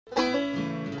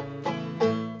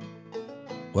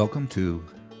Welcome to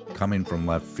Coming from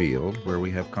Left Field, where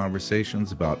we have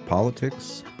conversations about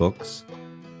politics, books,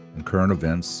 and current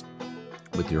events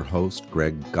with your host,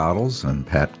 Greg Goddles and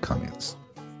Pat Cummings.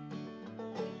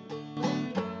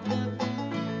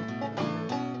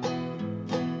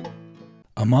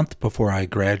 A month before I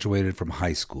graduated from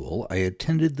high school, I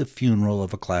attended the funeral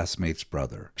of a classmate's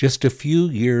brother. Just a few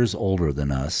years older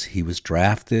than us, he was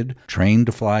drafted, trained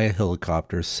to fly a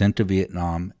helicopter, sent to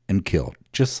Vietnam, and killed.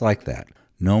 Just like that.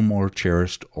 No more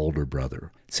cherished older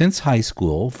brother. Since high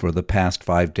school, for the past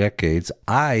 5 decades,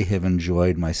 I have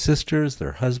enjoyed my sisters,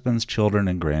 their husbands, children,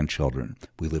 and grandchildren.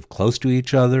 We live close to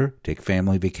each other, take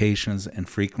family vacations, and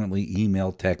frequently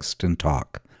email, text, and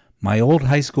talk. My old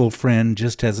high school friend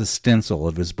just has a stencil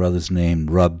of his brother's name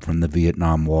rubbed from the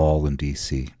Vietnam Wall in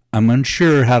D.C. I'm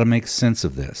unsure how to make sense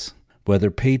of this, whether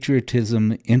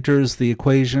patriotism enters the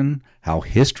equation, how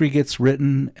history gets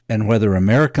written, and whether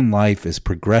American life is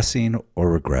progressing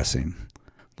or regressing.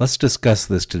 Let's discuss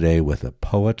this today with a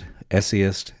poet,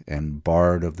 essayist, and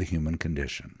bard of the human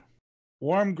condition.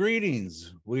 Warm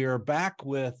greetings. We are back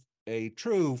with a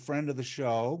true friend of the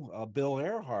show, Bill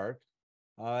Ehrhart.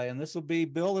 And this will be,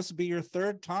 Bill, this will be your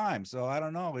third time. So I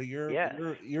don't know. You're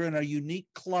in a unique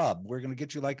club. We're going to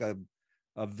get you like a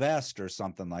vest or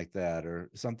something like that,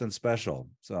 or something special.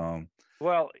 So,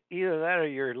 well, either that or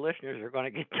your listeners are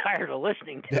going to get tired of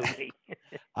listening to me.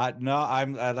 no,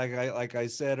 I'm like I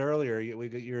said earlier.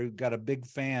 You've got a big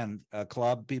fan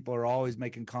club. People are always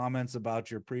making comments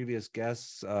about your previous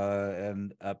guests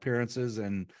and appearances,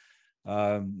 and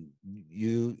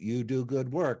you do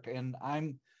good work. And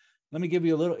let me give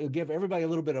everybody a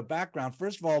little bit of background.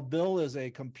 First of all, Bill is a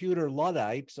computer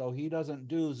Luddite, so he doesn't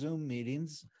do Zoom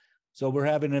meetings. So we're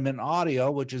having him in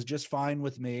audio, which is just fine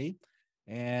with me.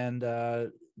 And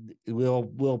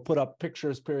we'll put up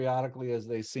pictures periodically as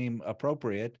they seem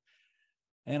appropriate.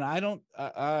 And I don't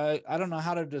know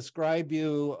how to describe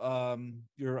you.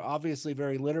 You're obviously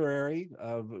very literary.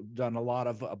 Done a lot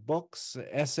of books,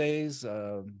 essays,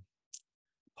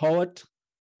 poet.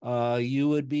 You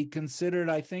would be considered,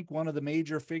 I think, one of the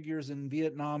major figures in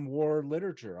Vietnam War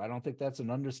literature. I don't think that's an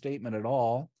understatement at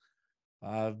all.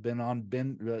 I've been on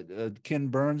Ken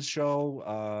Burns' show,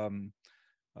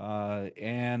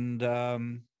 and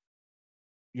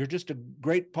you're just a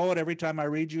great poet. Every time I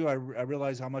read you, I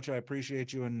realize how much I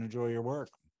appreciate you and enjoy your work.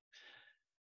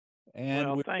 And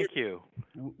well, thank you.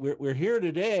 We're here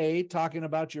today talking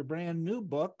about your brand new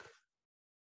book,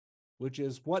 which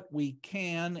is What We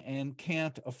Can and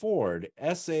Can't Afford,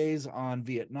 Essays on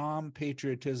Vietnam,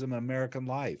 Patriotism, and American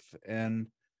Life. And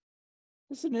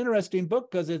it's an interesting book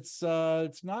because it's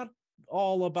not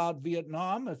all about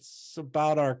Vietnam. It's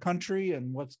about our country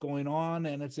and what's going on.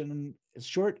 And it's in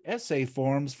short essay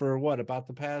forms for about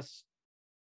the past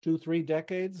 2-3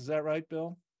 decades. Is that right,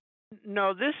 Bill?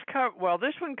 No, this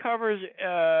one covers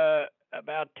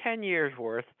about 10 years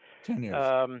worth. 10 years.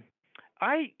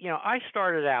 I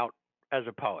started out as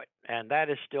a poet, and that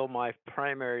is still my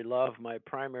primary love, my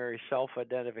primary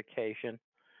self-identification.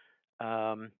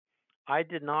 I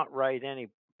did not write any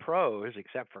prose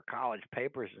except for college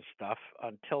papers and stuff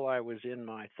until I was in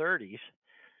my 30s,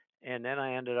 and then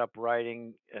I ended up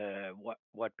writing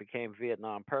what became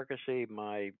Vietnam Percy,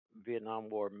 my Vietnam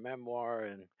War memoir,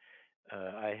 and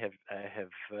I have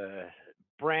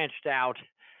branched out,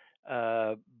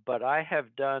 but I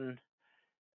have done.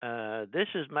 This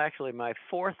is actually my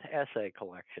fourth essay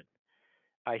collection.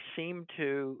 I seem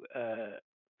to uh,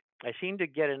 I seem to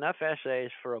get enough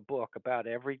essays for a book about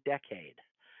every decade.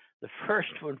 The first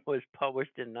one was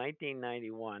published in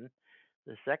 1991,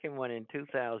 the second one in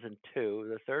 2002,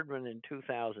 the third one in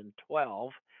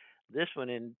 2012, this one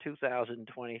in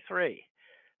 2023.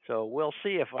 So we'll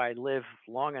see if I live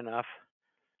long enough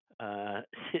uh,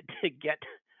 to get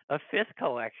a fifth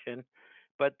collection.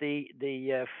 But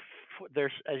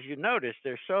there's, as you notice,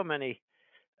 there's so many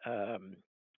um,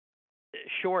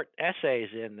 short essays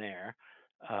in there.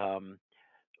 Um,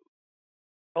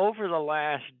 Over the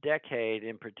last decade,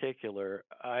 in particular,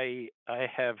 I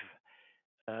have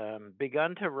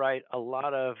begun to write a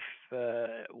lot of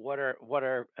what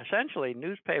are essentially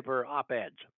newspaper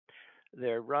op-eds.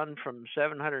 They're run from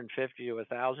 750 to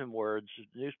 1,000 words.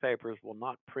 Newspapers will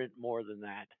not print more than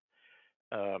that.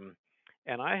 Um,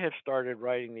 and I have started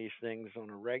writing these things on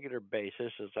a regular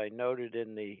basis, as I noted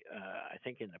in I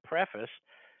think in the preface.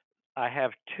 I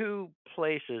have two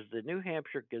places: the New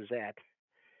Hampshire Gazette,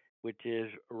 which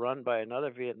is run by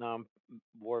another Vietnam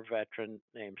War veteran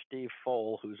named Steve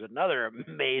Fole, who's another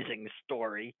amazing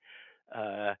story.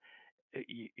 Uh,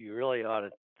 you really ought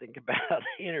to think about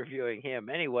interviewing him.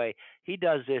 Anyway, he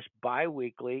does this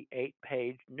biweekly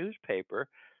 8-page newspaper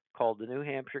called the New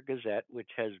Hampshire Gazette, which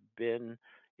has been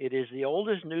it is the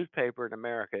oldest newspaper in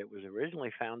America. It was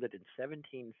originally founded in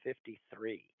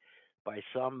 1753 by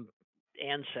some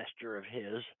ancestor of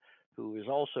his who was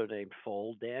also named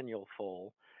Fole, Daniel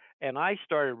Fole. And I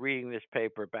started reading this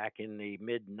paper back in the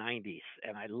mid 90s,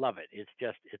 and I love it. It's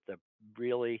a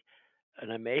really an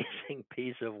amazing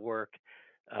piece of work.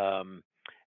 Um,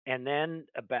 and then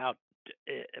about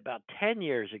 10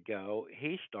 years ago,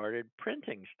 he started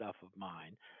printing stuff of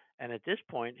mine. And at this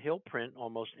point, he'll print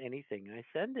almost anything I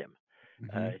send him.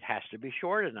 Hmm. It has to be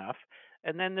short enough.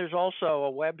 And then there's also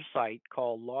a website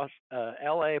called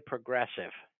LA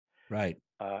Progressive. Right.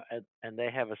 And they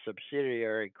have a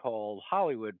subsidiary called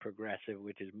Hollywood Progressive,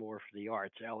 which is more for the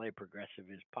arts. LA Progressive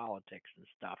is politics and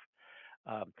stuff.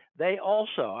 They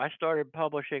also, I started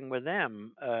publishing with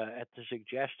them at the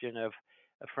suggestion of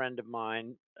a friend of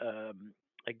mine.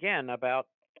 Again, about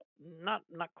not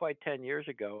quite 10 years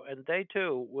ago, and they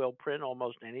too will print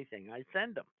almost anything I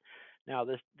send them. Now,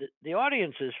 the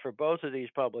audiences for both of these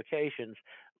publications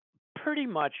pretty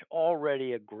much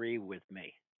already agree with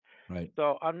me. Right.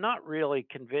 So I'm not really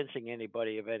convincing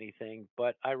anybody of anything,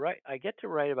 but I get to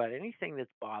write about anything that's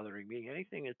bothering me,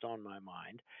 anything that's on my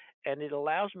mind, and it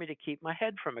allows me to keep my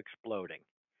head from exploding.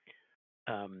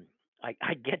 um, I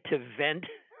get to vent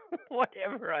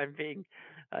whatever I'm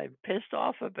pissed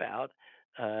off about.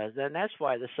 Then that's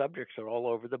why the subjects are all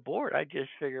over the board. I just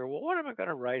figure, well, what am I going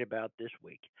to write about this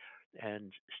week?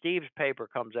 And Steve's paper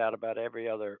comes out about it's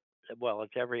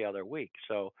every other week.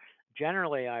 So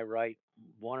generally, I write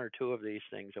one or two of these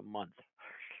things a month.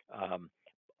 Um,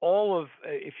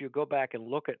 if you go back and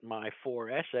look at my four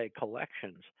essay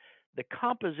collections, the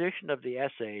composition of the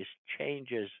essays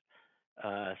changes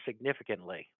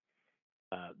significantly.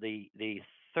 The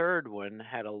third one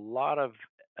had a lot of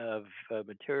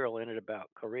material in it about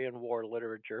Korean War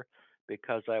literature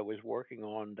because I was working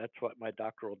on that's what my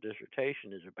doctoral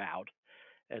dissertation is about,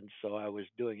 and so I was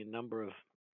doing a number of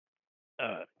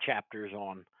chapters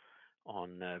on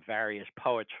various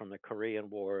poets from the Korean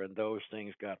War, and those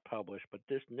things got published. But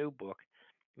this new book,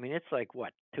 I mean, it's like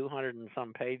what 200 and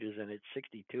some pages, and it's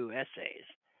 62 essays.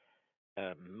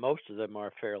 Most of them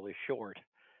are fairly short.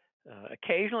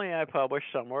 Occasionally, I publish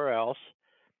somewhere else.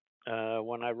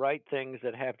 When I write things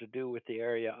that have to do with the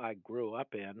area I grew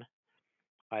up in,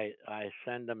 I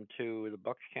send them to the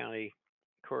Bucks County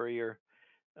Courier,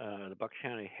 the Bucks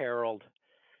County Herald,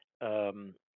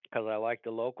 because I like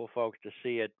the local folks to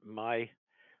see it.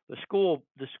 The school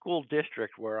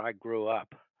district where I grew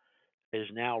up is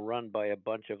now run by a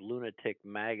bunch of lunatic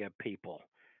MAGA people.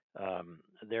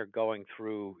 They're going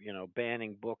through,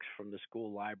 banning books from the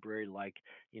school library, like,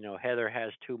 Heather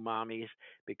has two mommies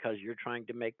because you're trying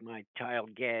to make my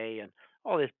child gay, and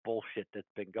all this bullshit that's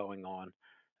been going on.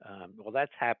 Well,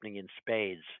 that's happening in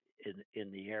spades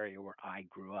in the area where I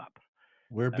grew up.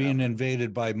 We're being Um,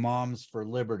 invaded by Moms for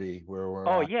Liberty, where we're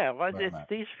oh at. yeah, well, Where I'm it's at.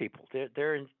 these people.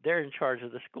 They're in charge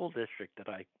of the school district that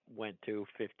I went to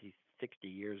 50, 60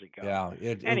 years ago.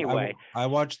 Yeah, Anyway, I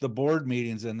watch the board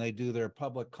meetings and they do their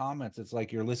public comments. It's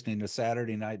like you're listening to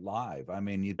Saturday Night Live. I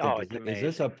mean, you think oh, it's is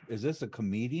this amazing. a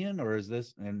comedian or is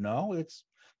this? And no, this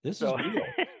is So, real.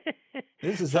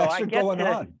 This is so I actually get going to.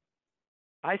 on.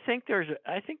 I think there's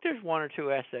one or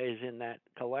two essays in that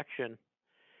collection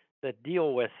that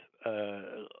deal with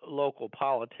local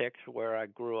politics where I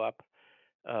grew up,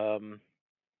 um,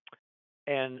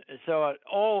 and so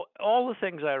all the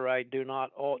things I write do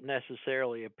not all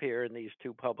necessarily appear in these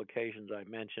two publications I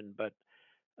mentioned,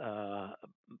 uh,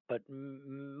 but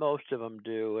most of them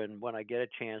do. And when I get a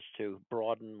chance to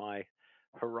broaden my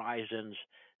horizons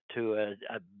to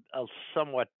a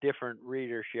somewhat different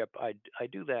readership, I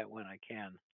do that when I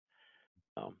can.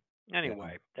 Um, Yeah.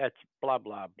 anyway, that's blah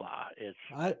blah blah. It's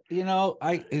I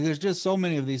there's just so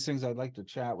many of these things I'd like to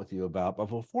chat with you about. But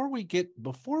before we get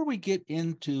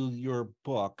into your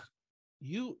book,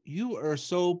 you are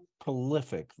so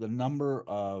prolific. The number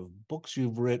of books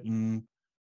you've written,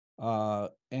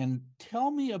 and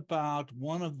tell me about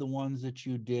one of the ones that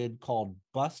you did called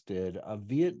Busted, a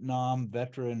Vietnam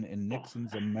veteran in oh.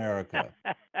 Nixon's America.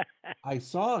 I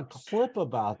saw a clip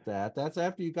about that. That's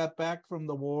after you got back from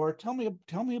the war. Tell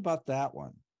me about that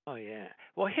one. Oh yeah.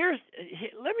 Well,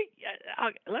 let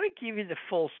me give you the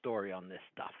full story on this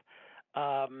stuff.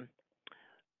 Um,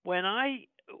 when I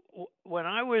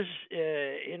was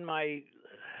in my,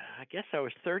 I guess I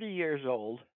was 30 years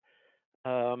old,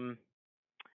 um,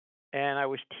 and I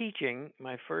was teaching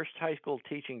my first high school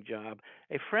teaching job.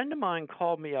 A friend of mine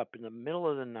called me up in the middle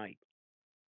of the night,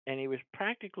 and he was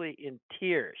practically in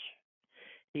tears.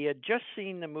 He had just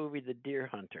seen the movie The Deer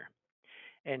Hunter,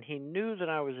 and he knew that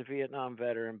I was a Vietnam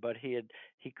veteran, but he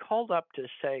called up to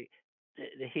say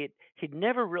he'd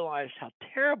never realized how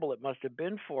terrible it must have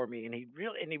been for me, and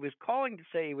he was calling to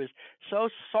say he was so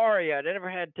sorry I'd ever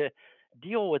had to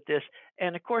deal with this.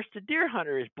 And of course, the deer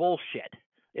hunter is bullshit.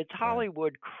 It's Right.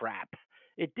 Hollywood crap.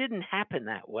 It didn't happen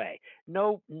that way.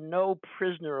 No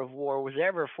prisoner of war was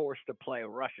ever forced to play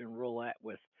Russian roulette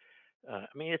with. I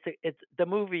mean, it's the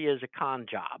movie is a con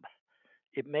job.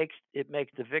 It makes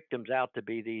the victims out to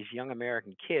be these young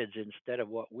American kids instead of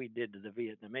what we did to the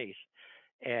Vietnamese.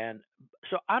 And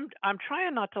so I'm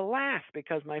trying not to laugh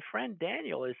because my friend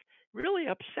Daniel is really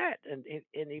upset and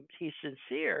he's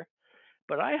sincere.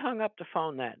 But I hung up the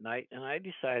phone that night and I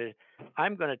decided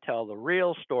I'm going to tell the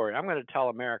real story. I'm going to tell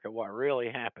America what really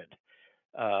happened.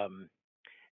 Um,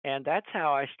 and that's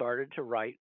how I started to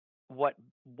write what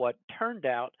what turned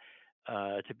out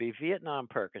to be Vietnam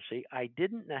Percy. I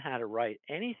didn't know how to write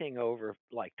anything over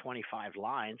like 25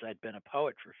 lines. I'd been a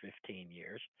poet for 15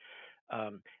 years,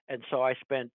 and so I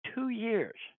spent 2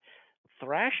 years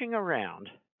thrashing around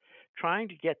trying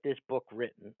to get this book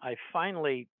written. I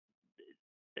finally,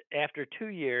 after 2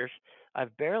 years,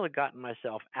 I've barely gotten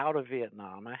myself out of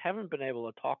Vietnam. I haven't been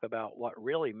able to talk about what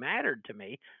really mattered to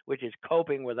me, which is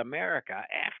coping with America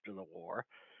after the war.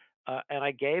 And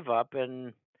I gave up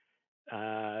and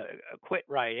uh, quit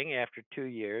writing after 2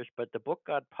 years. But the book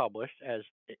got published as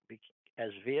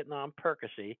Vietnam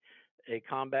Percy, a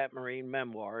combat marine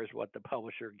memoir, is what the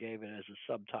publisher gave it as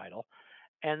a subtitle.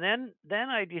 And then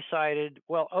I decided,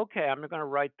 well, okay, I'm going to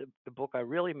write the book I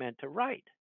really meant to write.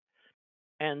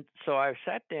 And so I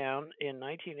sat down in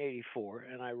 1984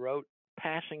 and I wrote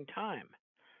Passing Time,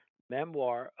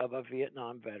 Memoir of a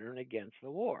Vietnam Veteran Against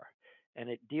the War. And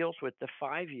it deals with the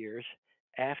 5 years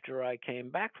after I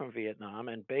came back from Vietnam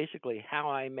and basically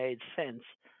how I made sense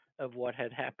of what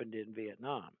had happened in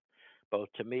Vietnam, both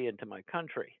to me and to my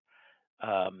country.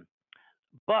 Um,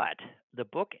 but the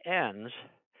book ends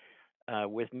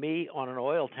with me on an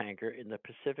oil tanker in the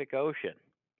Pacific Ocean.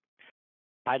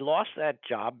 I lost that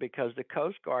job because the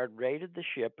Coast Guard raided the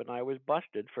ship and I was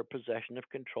busted for possession of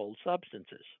controlled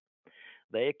substances.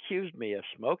 They accused me of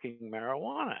smoking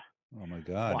marijuana. Oh my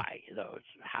God. Why those?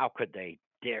 How could they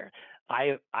dare?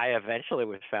 I eventually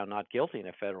was found not guilty in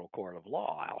a federal court of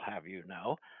law. I'll have you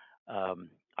know.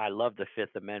 I love the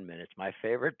Fifth Amendment. It's my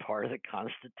favorite part of the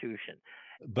Constitution.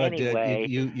 But Anyway,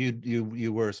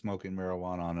 you were smoking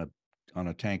marijuana on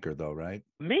a tanker though, right?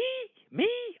 me, me.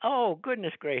 Oh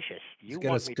goodness gracious! Just You get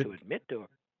want us me good. to admit to a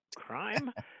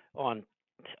crime on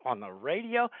on the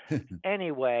radio?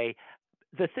 Anyway,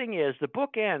 the thing is, the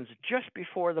book ends just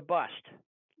before the bust.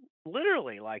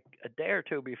 Literally like a day or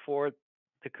two before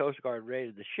the Coast Guard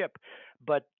raided the ship.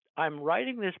 But I'm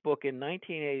writing this book in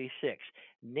 1986.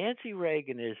 Nancy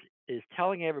Reagan is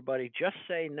telling everybody just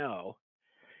say no.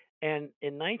 And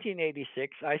in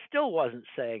 1986, I still wasn't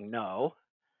saying no.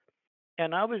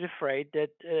 And I was afraid that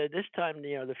this time,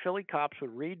 the Philly cops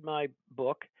would read my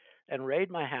book and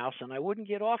raid my house, and I wouldn't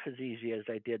get off as easy as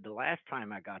I did the last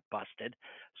time I got busted.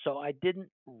 So I didn't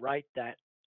write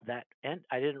and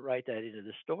I didn't write that into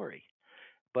the story.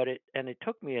 It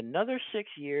took me another 6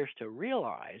 years to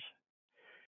realize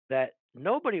that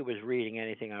nobody was reading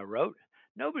anything I wrote.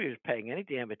 Nobody was paying any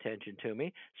damn attention to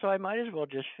me, so I might as well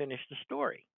just finish the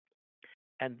story.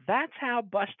 And that's how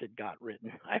Busted got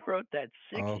written. I wrote that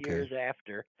six Okay. years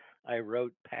after I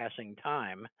wrote Passing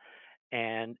Time,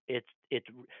 and it's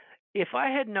if I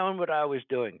had known what I was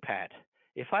doing, Pat,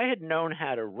 if I had known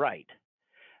how to write,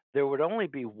 there would only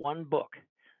be one book.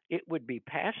 It would be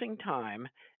Passing Time,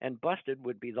 and Busted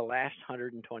would be the last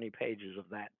 120 pages of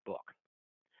that book.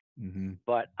 Mm-hmm.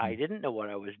 But Hmm. I didn't know what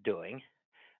I was doing,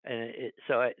 and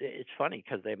it's funny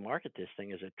because they market this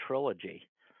thing as a trilogy,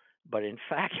 but in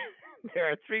fact, there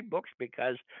are three books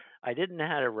because I didn't know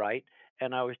how to write,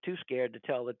 and I was too scared to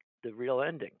tell the real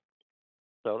ending.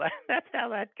 So that's how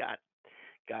that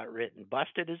got written.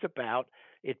 Busted is about.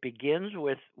 It begins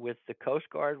with the Coast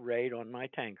Guard raid on my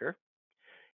tanker,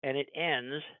 and it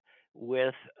ends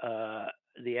with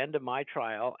the end of my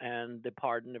trial and the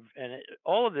pardon of,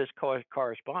 all of this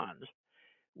corresponds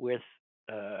with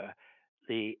uh,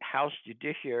 the House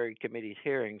Judiciary Committee's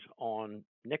hearings on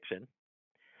Nixon,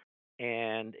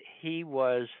 and he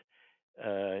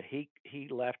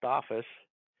left office.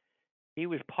 He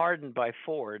was pardoned by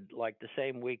Ford like the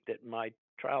same week that my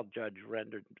trial judge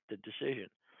rendered the decision.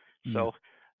 Hmm. So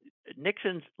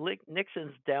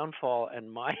Nixon's downfall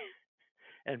and my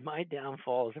and my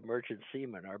downfall as a merchant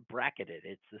seaman are bracketed.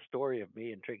 It's the story of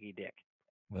me and Tricky Dick.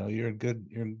 Well, you're in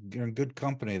good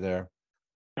company there.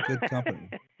 Good company.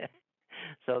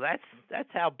 So that's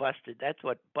how busted. That's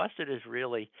what busted is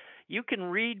really. You can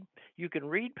read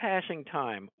Passing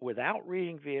Time without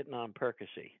reading Vietnam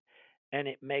Percy, and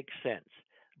it makes sense.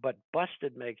 But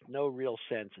busted makes no real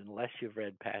sense unless you've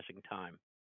read Passing Time.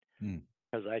 Hmm.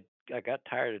 Because I got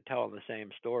tired of telling the same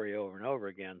story over and over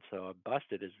again. So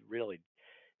busted is really,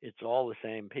 it's all the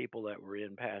same people that were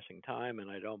in Passing Time,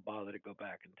 and I don't bother to go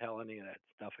back and tell any of that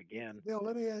stuff again. Bill,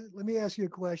 let me ask you a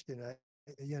question.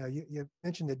 You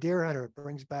mentioned the deer hunter. It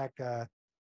brings back a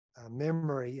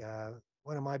memory.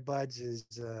 One of my buds is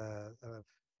a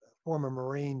former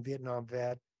Marine Vietnam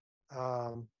vet,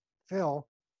 um, Phil,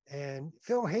 and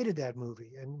Phil hated that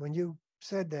movie. And when you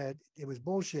said that it was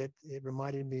bullshit, it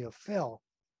reminded me of Phil.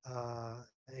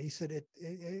 He said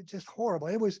it just horrible.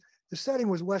 It was the setting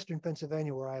was Western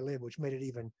Pennsylvania where I live, which made it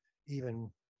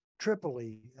even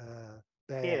triply Yeah,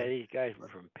 bad. these guys were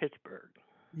from Pittsburgh.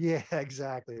 Yeah,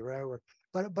 exactly. Right.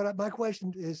 But my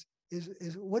question is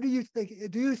what do you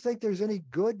think? Do you think there's any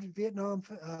good Vietnam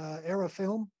era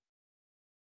film?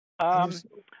 And if Um, so,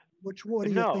 which one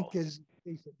do you think no, is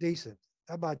decent? Decent.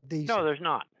 How about no, decent? there's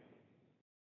not.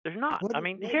 There's not. What I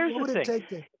mean, what here's what the would it thing. take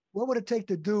to what would it take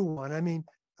to do one? I mean,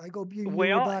 you go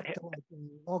Well, back to like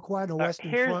All Quiet on the Western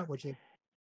here's Front, which is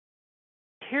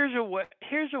here's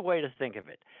a way to think of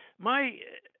it. My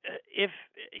if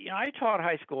I taught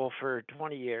high school for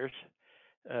 20 years,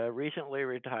 recently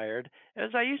retired. As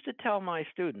I used to tell my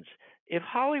students, if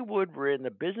Hollywood were in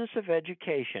the business of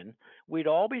education, we'd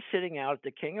all be sitting out at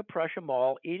the King of Prussia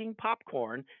Mall eating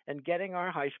popcorn and getting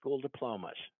our high school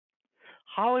diplomas.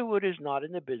 Hollywood is not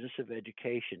in the business of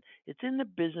education. It's in the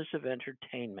business of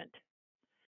entertainment.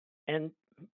 And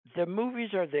the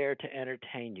movies are there to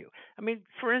entertain you. I mean,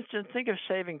 for instance, think of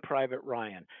Saving Private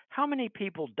Ryan. How many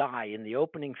people die in the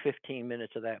opening 15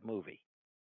 minutes of that movie?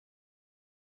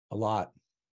 A lot.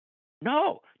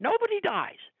 No, nobody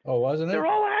dies. Oh, wasn't They're it?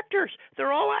 all actors.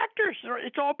 They're all actors.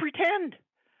 It's all pretend.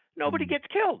 Nobody Hmm. gets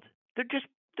killed. They're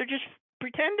just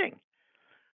pretending.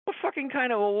 What fucking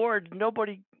kind of award?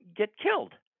 Nobody get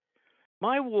killed.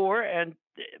 My war and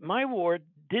my war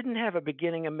didn't have a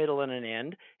beginning, a middle, and an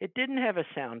end. It didn't have a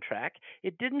soundtrack.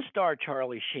 It didn't star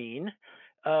Charlie Sheen.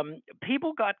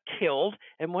 People got killed,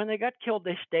 and when they got killed,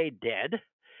 they stayed dead.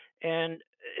 And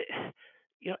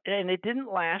and it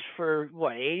didn't last for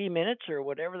what 80 minutes or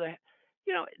whatever.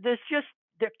 There's just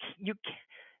there you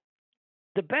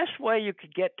the best way you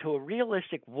could get to a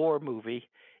realistic war movie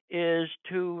is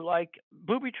to like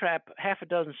booby trap half a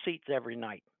dozen seats every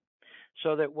night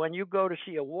so that when you go to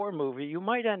see a war movie, you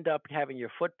might end up having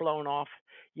your foot blown off.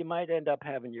 You might end up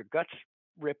having your guts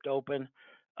ripped open.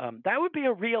 That would be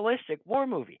a realistic war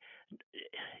movie.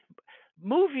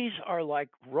 Movies are like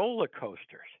roller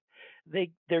coasters.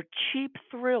 They're cheap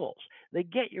thrills. They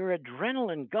get your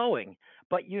adrenaline going,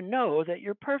 but you know that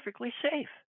you're perfectly safe.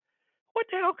 What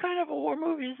the hell kind of a war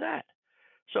movie is that?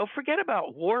 So forget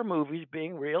about war movies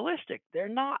being realistic. They're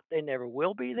not. They never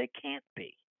will be. They can't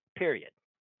be. Period.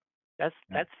 Yeah.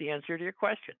 That's the answer to your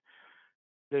question.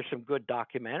 There's some good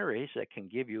documentaries that can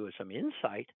give you some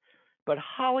insight, but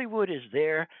Hollywood is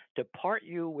there to part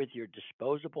you with your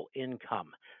disposable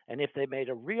income. And if they made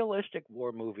a realistic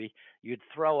war movie, you'd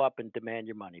throw up and demand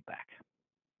your money back.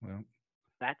 Well,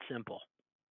 That simple.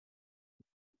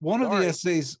 one Sorry.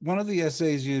 of the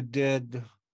essays you did,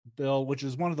 Bill, which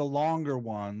is one of the longer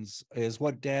ones, is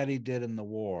what Daddy did in the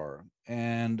war.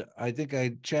 And I think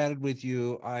I chatted with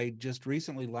you. I just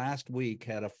recently, last week,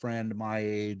 had a friend my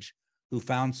age who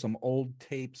found some old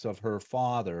tapes of her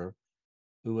father,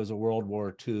 who was a World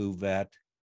War II vet.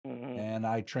 Hmm. And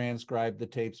I transcribed the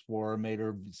tapes for her, made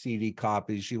her CD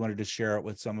copies. She wanted to share it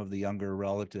with some of the younger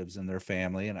relatives in their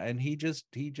family. And he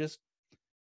just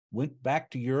went back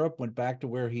to Europe, went back to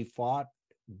where he fought,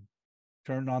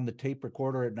 turned on the tape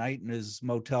recorder at night in his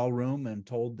motel room and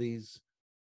told these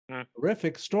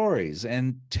horrific stories.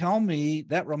 And tell me,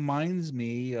 that reminds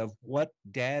me of what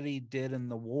Daddy did in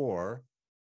the war.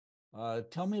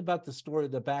 Tell me about the story,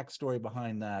 the backstory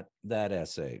behind that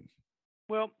essay.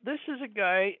 Well, this is a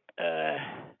guy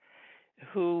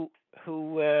who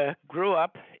grew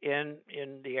up in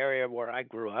the area where I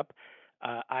grew up.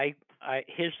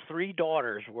 His three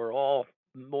daughters were all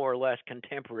more or less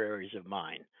contemporaries of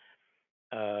mine.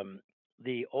 Um,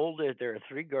 there are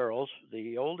three girls.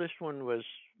 The oldest one was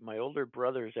my older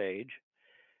brother's age.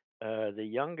 The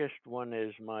youngest one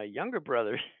is my younger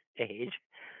brother's age,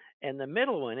 and the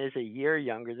middle one is a year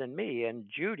younger than me. And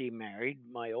Judy married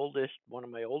one of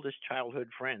my oldest childhood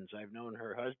friends. I've known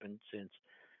her husband since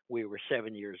we were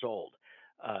 7 years old.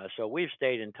 So we've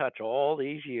stayed in touch all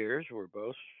these years. We're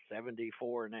both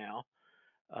 74 now.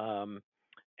 Um,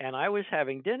 And I was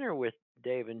having dinner with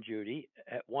Dave and Judy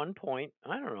at one point,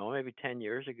 I don't know, maybe 10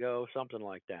 years ago, something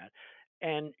like that.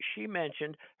 And she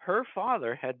mentioned her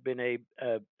father had been a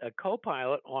co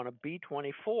pilot on a B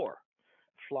 24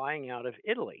 flying out of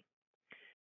Italy,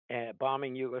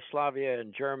 bombing Yugoslavia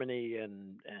and Germany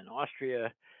and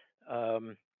Austria.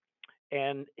 Um,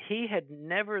 and he had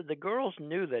never, the girls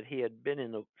knew that he had been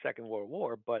in the Second World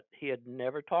War, but he had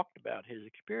never talked about his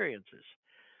experiences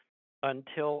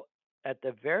until at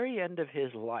the very end of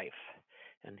his life,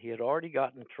 and he had already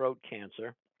gotten throat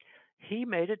cancer. He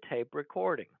made a tape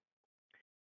recording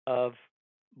of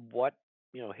what,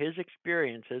 his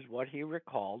experiences, what he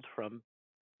recalled from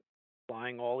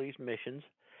flying all these missions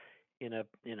in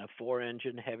a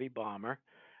four-engine heavy bomber.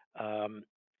 um,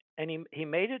 and he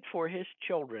made it for his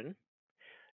children,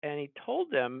 and he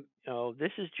told them,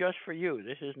 this is just for you,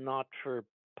 this is not for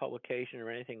publication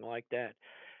or anything like that.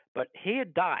 But he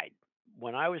had died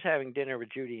when I was having dinner with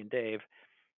Judy and Dave.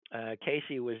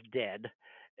 Casey was dead,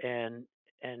 and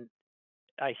and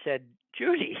I said,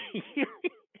 Judy,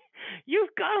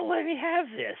 you've got to let me have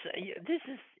this.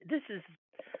 This is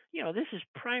this is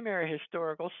primary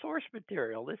historical source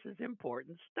material. This is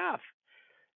important stuff.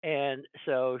 And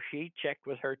so she checked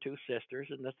with her two sisters,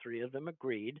 and the three of them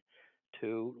agreed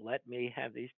to let me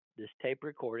have this tape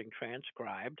recording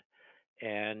transcribed.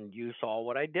 And you saw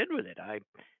what I did with it. I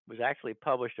was actually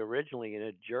published originally in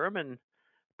a German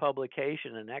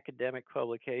publication, an academic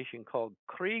publication called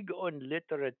Krieg und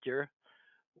Literatur,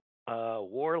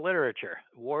 War and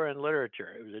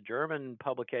Literature. It was a German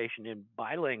publication in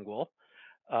bilingual,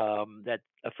 that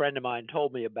a friend of mine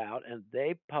told me about, and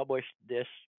they published this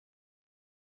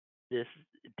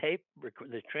tape,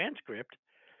 the transcript,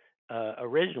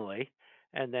 originally,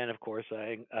 and then of course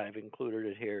I've included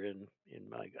it here in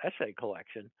my essay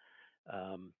collection.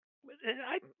 Um,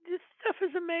 this stuff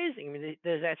is amazing. I mean,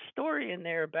 there's that story in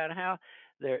there about how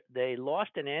they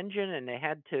lost an engine and they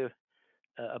had to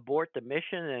abort the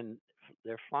mission, and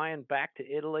they're flying back to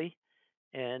Italy,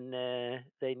 and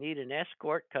they need an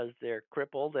escort because they're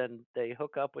crippled, and they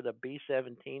hook up with a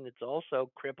B-17 that's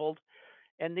also crippled.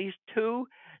 And these two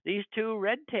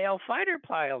red tail fighter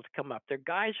pilots come up. They're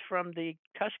guys from the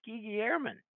Tuskegee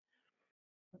Airmen.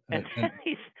 And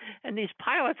And these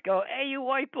pilots go, "Hey, you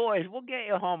white boys, we'll get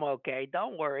you home okay.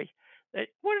 Don't worry."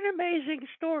 What an amazing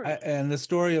story! and the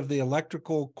story of the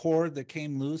electrical cord that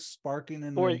came loose, sparking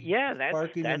in Or the yeah, that's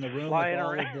room flying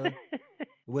around.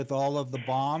 with all of the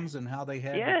bombs, and how they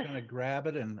had to Yes, kind of grab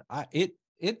it, and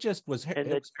it just was and it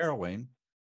was harrowing.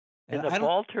 And the I don't.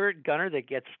 ball turret gunner that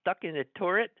gets stuck in the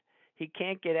turret, he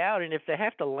can't get out, and if they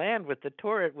have to land with the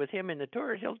turret with him in the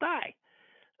turret, he'll die.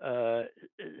 Uh,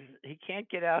 he can't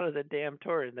get out of the damn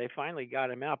turret, and they finally got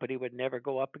him out, but he would never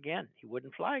go up again. He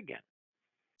wouldn't fly again.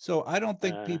 So I don't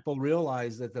think Uh, people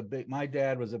realize that my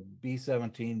dad was a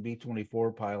B-17,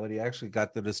 B-24 pilot. He actually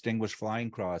got the Distinguished Flying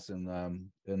Cross in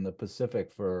the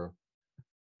Pacific for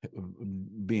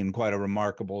being quite a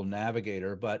remarkable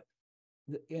navigator. But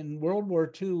in World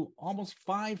War II, almost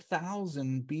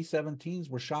 5,000 B-17s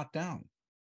were shot down.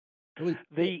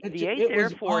 the Eighth Air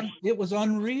Force, it was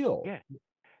unreal. yeah,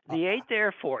 Uh, the Eighth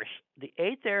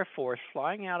Air Force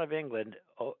flying out of England,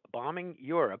 bombing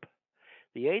Europe.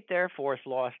 The Eighth Air Force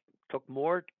took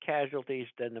more casualties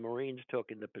than the Marines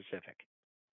took in the Pacific.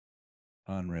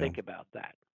 Unreal. Think about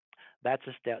that. That's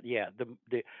a step. Yeah,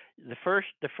 the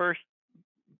first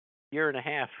year and a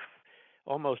half,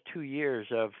 almost 2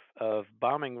 years of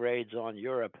bombing raids on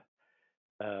Europe,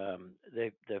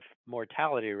 the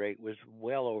mortality rate was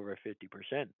well over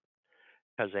 50%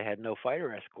 because they had no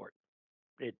fighter escort.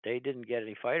 They didn't get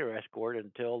any fighter escort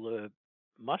until the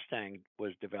Mustang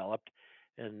was developed,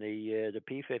 and the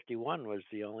P-51 was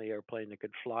the only airplane that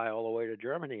could fly all the way to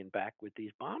Germany and back with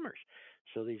these bombers.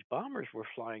 So these bombers were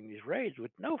flying these raids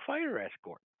with no fighter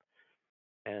escort,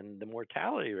 and the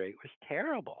mortality rate was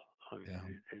terrible. I mean,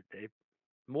 Yeah. they,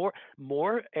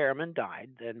 more airmen died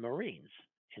than Marines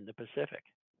in the Pacific,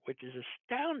 which is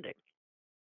astounding.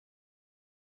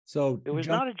 So It was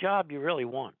jump. not a job you really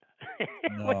want.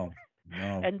 No,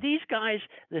 no. And these guys,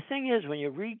 the thing is, when you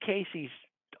read Casey's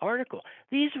article,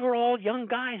 these were all young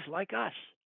guys like us.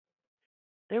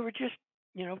 They were just,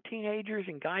 teenagers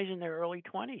and guys in their early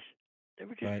 20s. They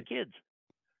were just Right. kids.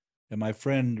 And my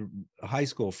friend, a high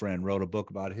school friend, wrote a book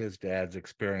about his dad's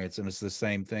experience, and it's the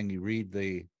same thing. You read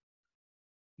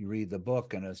the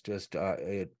book, and it's just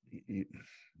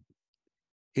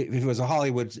if it was a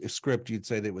Hollywood script, you'd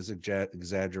say that it was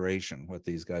exaggeration what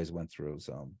these guys went through.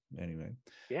 So anyway,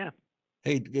 Yeah.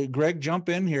 hey, Greg, jump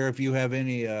in here if you have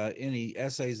any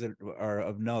essays that are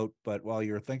of note. But while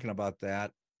you're thinking about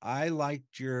that, I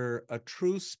liked your "A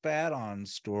True Spat On"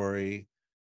 story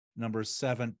number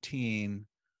 17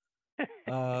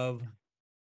 of,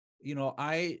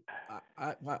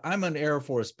 I'm an Air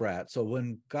Force brat. So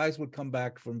when guys would come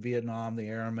back from Vietnam, the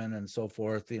airmen and so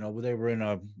forth, they were in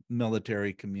a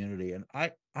military community. And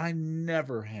I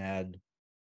never had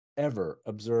ever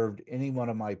observed any one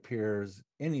of my peers,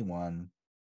 anyone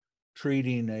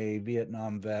treating a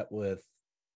Vietnam vet with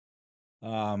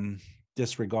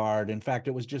disregard. In fact,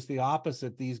 it was just the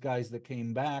opposite. These guys that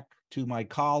came back to my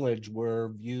college were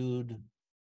viewed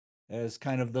as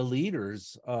kind of the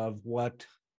leaders of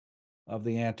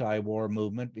the anti-war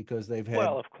movement, because they've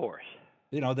Well, had, of course.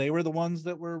 they were the ones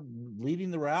that were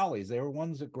leading the rallies. They were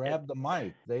ones that And, grabbed the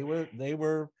mic. They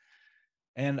were,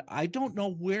 and I don't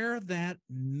know where that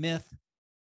myth,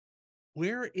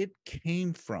 where it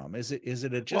came from. Is it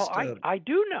well, just a, I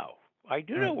do know. I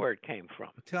do all know right, where it came from.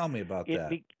 tell me about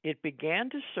that. It began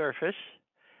to surface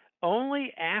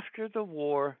only after the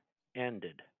war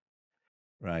ended.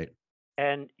 Right.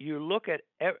 And you look at,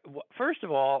 first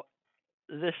of all,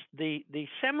 the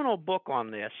seminal book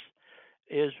on this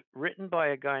is written by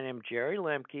a guy named Jerry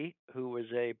Lemke, who was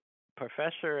a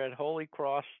professor at Holy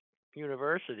Cross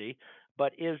University,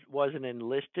 but was an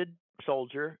enlisted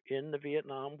soldier in the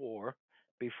Vietnam War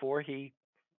before he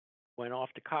went off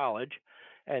to college.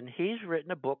 And he's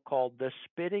written a book called The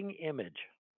Spitting Image,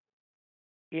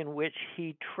 in which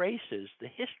he traces the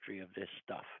history of this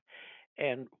stuff.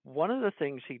 And one of the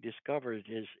things he discovers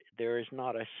is there is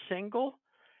not a single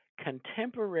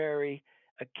contemporary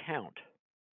account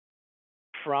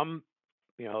from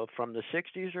from the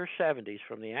 60s or 70s,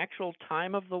 from the actual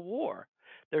time of the war.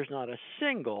 There's not a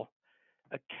single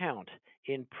account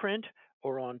in print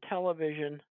or on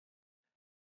television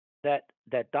that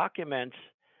documents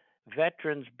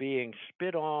veterans being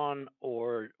spit on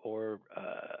or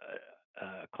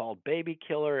called baby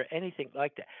killer, anything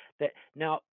like that. That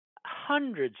now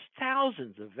hundreds,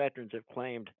 thousands of veterans have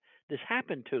claimed this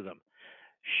happened to them.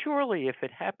 Surely, if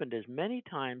it happened as many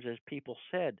times as people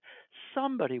said,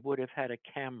 somebody would have had a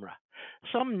camera.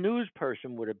 Some news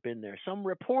person would have been there. Some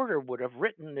reporter would have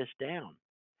written this down.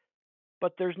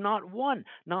 But there's not one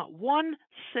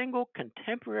single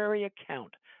contemporary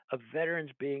account of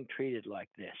veterans being treated like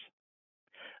this.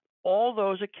 All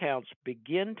those accounts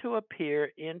begin to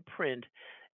appear in print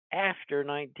after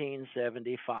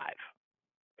 1975.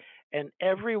 And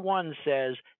everyone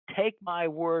says, take my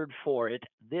word for it,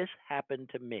 this happened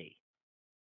to me.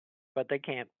 But they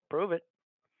can't prove it.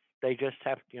 They just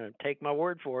have to, take my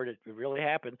word for it. It really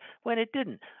happened when it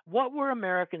didn't. What were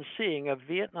Americans seeing of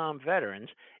Vietnam veterans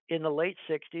in the late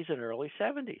 60s and early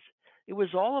 70s? It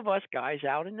was all of us guys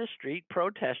out in the street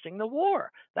protesting the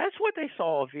war. That's what they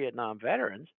saw of Vietnam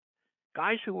veterans,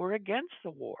 guys who were against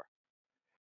the war.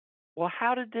 Well,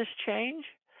 how did this change?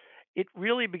 It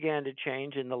really began to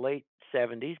change in the late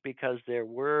 70s because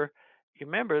you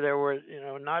remember, there were,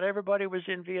 not everybody was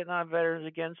in Vietnam veterans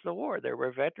against the war. There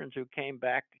were veterans who came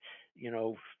back,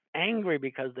 angry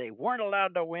because they weren't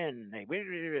allowed to win.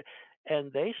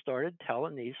 And they started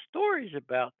telling these stories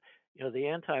about, the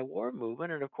anti-war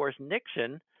movement. And of course,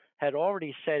 Nixon had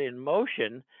already set in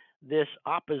motion this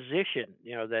opposition,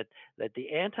 that the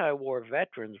anti-war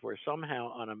veterans were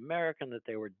somehow un-American, that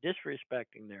they were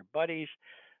disrespecting their buddies.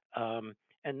 And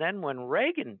then when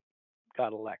Reagan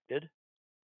got elected,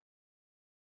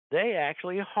 they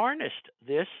actually harnessed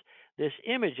this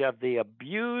image of the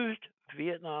abused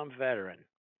Vietnam veteran.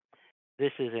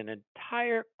 This is an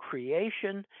entire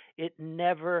creation. It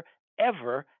never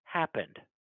ever happened.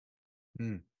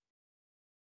 Hmm.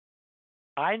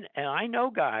 I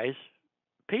know guys,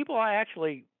 people I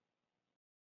actually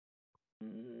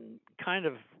kind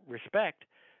of respect,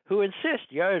 who insist,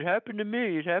 yeah, it happened to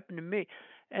me, it happened to me.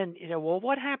 And, well,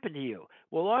 what happened to you?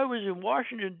 Well, I was in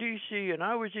Washington, D.C., and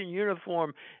I was in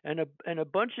uniform, and a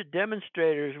bunch of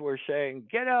demonstrators were saying,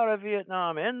 get out of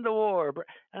Vietnam, end the war.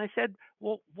 And I said,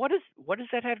 well, what does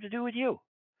that have to do with you?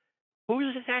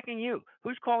 Who's attacking you?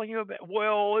 Who's calling you a bad?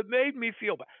 Well, it made me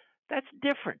feel bad. That's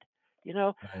different.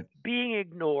 Right. Being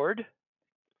ignored,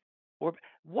 or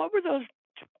what were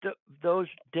those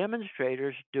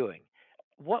demonstrators doing?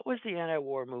 What was the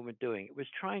anti-war movement doing? It was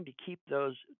trying to keep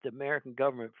the American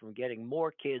government from getting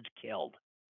more kids killed.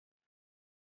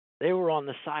 They were on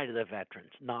the side of the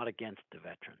veterans, not against the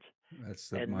veterans.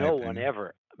 That's And my no one opinion.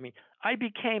 ever. I mean,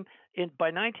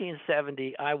 by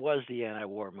 1970, I was the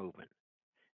anti-war movement.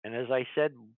 And as I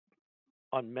said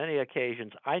on many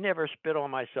occasions, I never spit on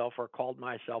myself or called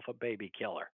myself a baby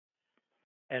killer.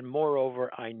 And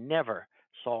moreover, I never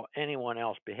saw anyone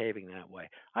else behaving that way.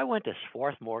 I went to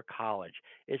Swarthmore College.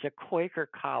 It's a Quaker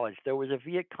college. There was a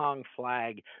Viet Cong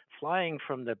flag flying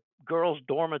from the girls'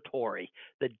 dormitory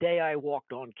the day I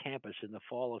walked on campus in the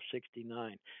fall of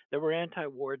 '69. There were anti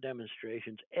war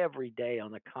demonstrations every day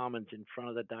on the commons in front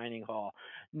of the dining hall.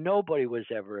 Nobody was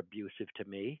ever abusive to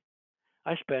me.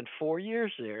 I spent 4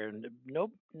 years there, and no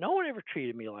one ever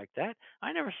treated me like that.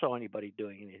 I never saw anybody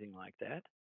doing anything like that.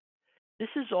 This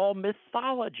is all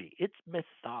mythology. It's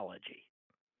mythology.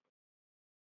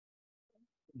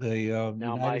 The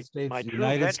Now, United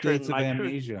States of my true,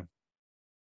 amnesia.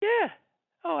 yeah.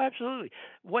 Oh, absolutely.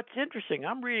 What's interesting,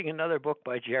 I'm reading another book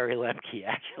by Jerry Lemke,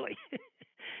 actually.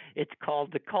 It's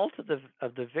called The Cult of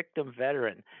the Victim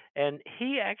Veteran. And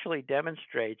he actually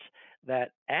demonstrates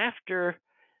that after,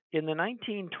 in the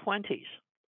 1920s,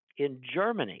 in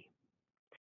Germany,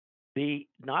 the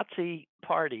Nazi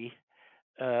Party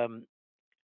um,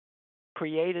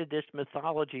 created this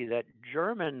mythology that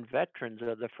German veterans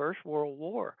of the First World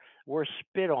War were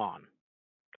spit on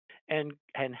and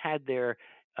had their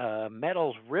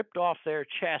medals ripped off their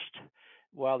chest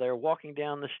while they're walking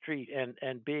down the street and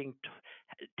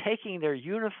taking their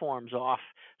uniforms off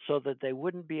so that they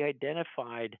wouldn't be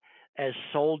identified as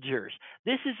soldiers.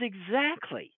 This is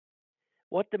exactly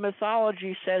what the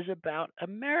mythology says about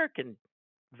American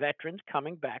veterans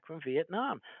coming back from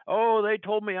Vietnam. Oh, they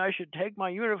told me I should take my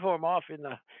uniform off in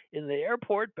the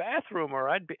airport bathroom or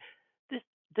I'd be the,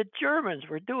 the Germans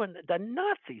were doing the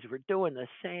Nazis were doing the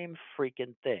same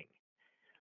freaking thing.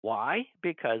 Why?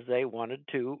 Because they wanted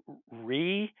to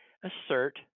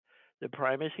reassert the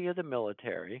primacy of the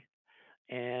military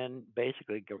and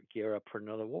basically gear up for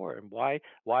another war. And why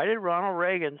did Ronald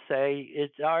Reagan say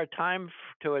it's our time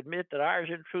to admit that ours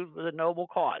in truth was a noble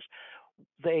cause?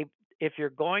 They if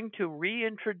you're going to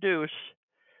reintroduce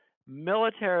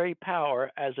military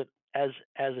power as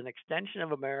an extension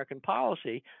of American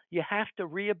policy, you have to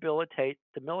rehabilitate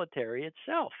the military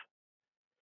itself.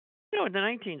 In the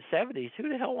 1970s, who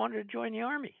the hell wanted to join the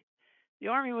army? The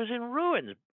army was in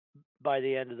ruins by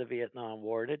the end of the Vietnam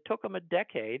War, and it took them a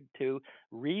decade to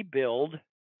rebuild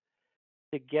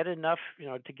to get enough,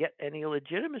 to get any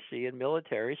legitimacy in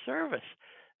military service.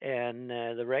 And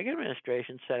the Reagan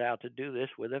administration set out to do this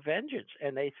with a vengeance,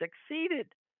 and they succeeded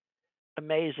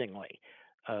amazingly.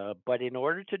 But in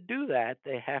order to do that,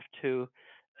 they have to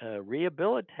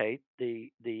rehabilitate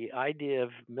the idea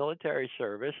of military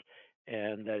service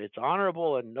and that it's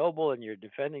honorable and noble and you're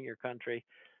defending your country.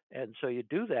 And so you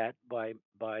do that by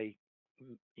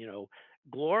you know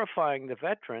glorifying the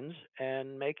veterans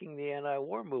and making the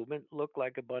anti-war movement look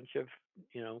like a bunch of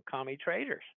commie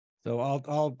traitors. So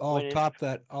I'll When in top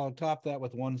that. I'll top that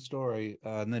with one story,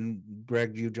 and then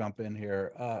Greg, you jump in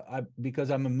here. Because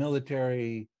I'm a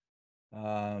military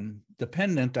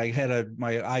dependent. I had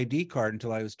my ID card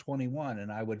until I was 21,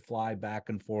 and I would fly back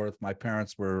and forth. My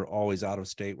parents were always out of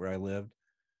state where I lived,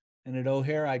 and at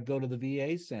O'Hare I'd go to the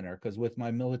VA center because with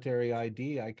my military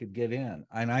ID I could get in,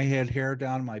 and I had hair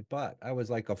down my butt. I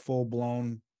was like a full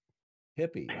blown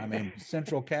hippie. I mean,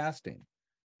 central casting,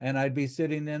 and I'd be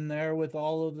sitting in there with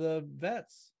all of the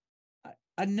vets.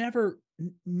 I never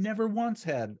once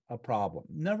had a problem.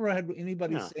 Never had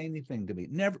anybody no, say anything to me.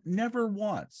 Never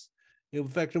once. In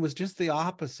fact, it was just the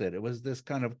opposite. It was this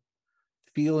kind of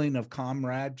feeling of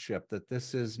comradeship that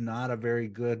this is not a very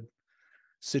good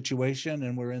situation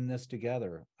and we're in this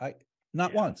together.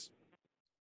 Not yeah, once.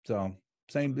 So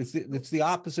same. It's the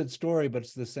opposite story, but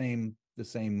it's the same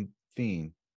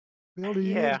theme. Bill, do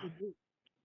you yeah. use the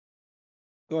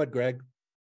Go ahead, Greg.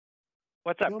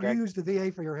 What's up, Bill, do you Greg? use the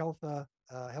VA for your health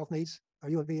needs? Are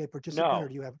you a VA participant or No,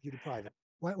 do you do private?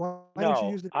 Why don't you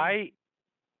no. use the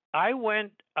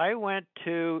I went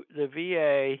to the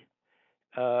VA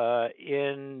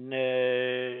in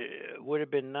would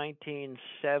have been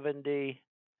 1970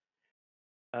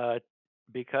 uh,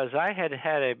 because I had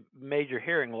had a major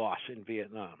hearing loss in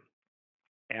Vietnam,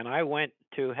 and I went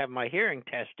to have my hearing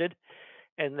tested,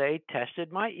 and they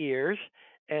tested my ears,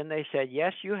 and they said,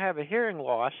 yes, you have a hearing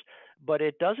loss, but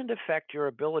it doesn't affect your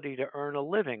ability to earn a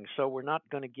living, so we're not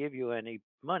going to give you any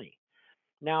money.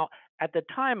 Now, at the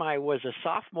time I was a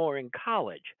sophomore in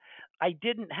college, I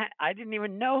didn't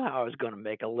even know how I was going to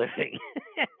make a living.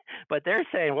 But they're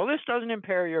saying, "Well, this doesn't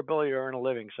impair your ability to earn a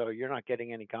living, so you're not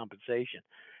getting any compensation."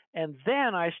 And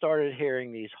then I started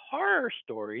hearing these horror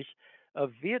stories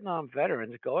of Vietnam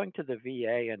veterans going to the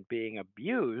VA and being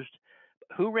abused.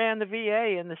 Who ran the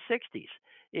VA in the 60s?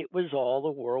 It was all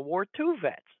the World War II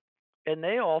vets. And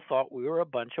they all thought we were a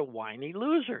bunch of whiny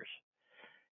losers.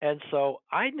 And so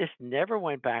I just never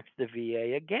went back to the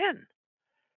VA again.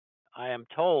 I am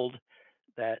told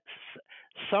that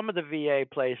Some of the VA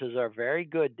places are very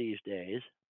good these days.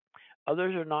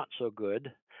 Others are not so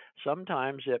good.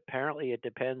 Sometimes apparently it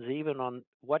depends even on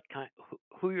what kind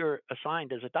who you're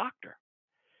assigned as a doctor,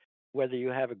 whether you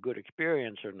have a good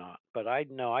experience or not. But I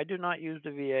no, I do not use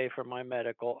the VA for my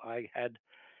medical. I had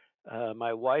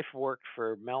my wife worked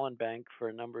for Mellon Bank for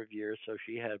a number of years, so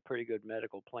she had a pretty good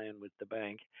medical plan with the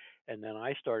bank. And then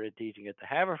I started teaching at the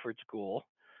Haverford School,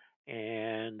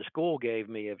 and the school gave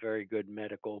me a very good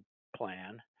medical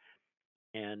plan.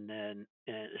 And then,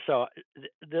 so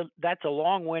that's a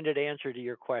long-winded answer to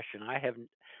your question.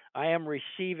 I am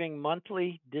receiving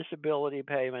monthly disability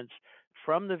payments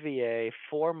from the VA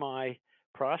for my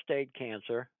prostate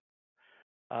cancer,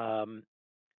 um,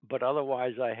 but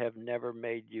otherwise, I have never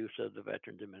made use of the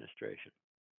Veterans Administration.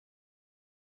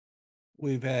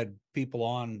 We've had people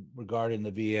on regarding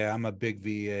the VA. I'm a big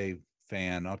VA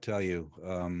fan. I'll tell you.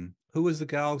 Who was the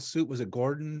gal suit? Was it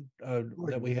Gordon,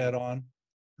 that we had on?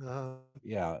 Uh,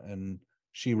 Yeah, and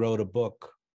she wrote a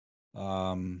book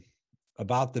um,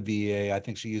 about the VA. I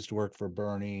think she used to work for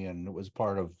Bernie, and it was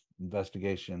part of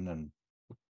investigation. And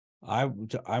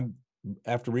I'm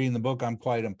after reading the book, I'm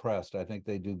quite impressed. I think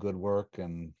they do good work,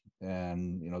 and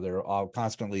they're all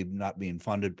constantly not being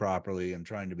funded properly and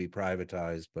trying to be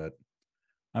privatized. But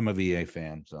I'm a VA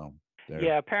fan, so there.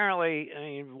 Yeah, apparently, I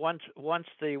mean, once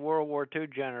the World War II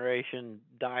generation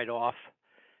died off,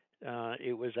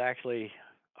 it was actually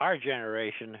our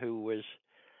generation who was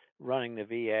running the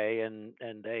VA,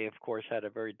 and they of course had a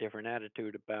very different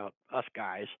attitude about us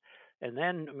guys. And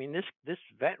then, I mean, this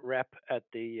vet rep at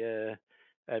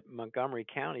Montgomery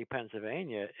County,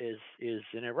 Pennsylvania, is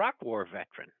an Iraq War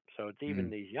veteran. So it's even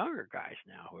Mm. these younger guys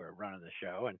now who are running the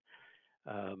show. And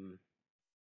um,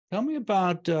 Tell me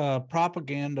about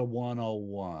Propaganda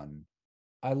 101.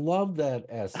 I love that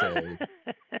essay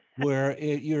where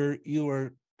you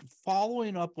are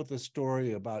following up with a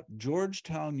story about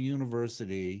Georgetown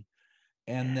University,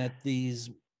 and that these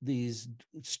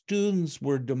students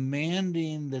were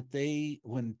demanding that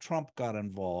when Trump got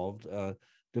involved,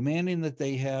 demanding that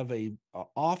they have a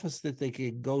office that they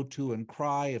could go to and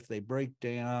cry if they break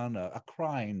down, a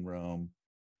crying room.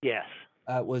 yes.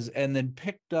 Was and then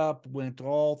picked up, went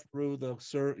all through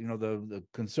the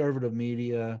conservative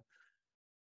media,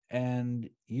 and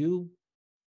you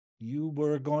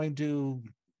were going to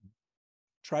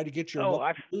try to get your Oh,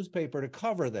 local newspaper to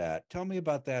cover that. Tell me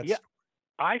about that yeah.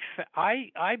 story.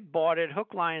 I bought it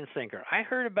hook, line, and sinker. I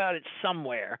heard about it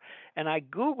somewhere, and I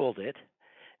Googled it,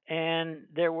 and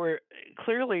there were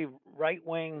clearly right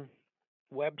wing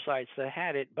websites that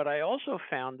had it. But I also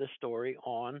found the story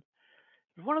on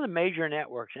one of the major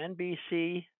networks,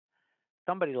 NBC,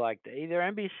 somebody like that, either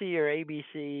NBC or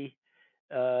ABC,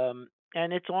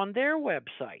 and it's on their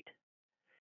website.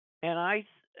 And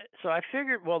so I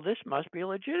figured, well, this must be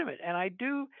legitimate, and I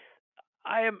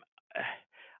am,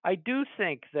 I do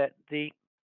think that the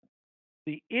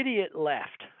idiot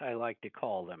left, I like to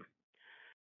call them,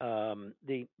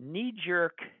 the knee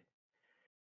jerk,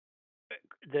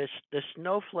 the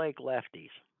snowflake lefties.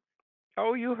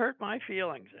 Oh, you hurt my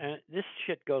feelings, and this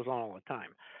shit goes on all the time.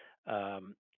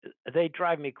 Um, they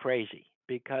drive me crazy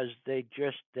because they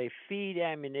feed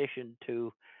ammunition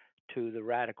to the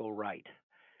radical right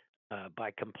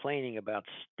by complaining about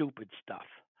stupid stuff.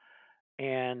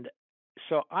 And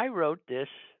so I wrote this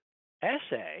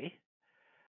essay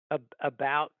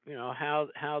about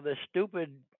how the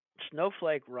stupid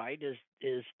snowflake right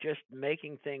is just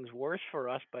making things worse for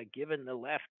us by giving the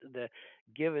left the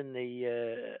giving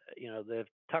the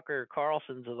Tucker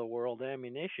Carlsons of the world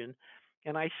ammunition.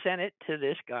 And I sent it to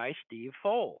this guy Steve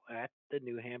Foll at the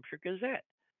New Hampshire Gazette,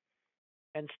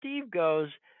 and Steve goes,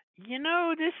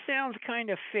 this sounds kind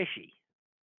of fishy.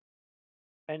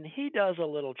 And he does a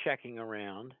little checking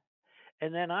around,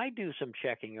 and then I do some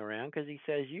checking around because he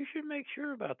says you should make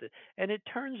sure about this. And it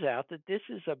turns out that this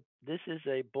is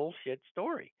a bullshit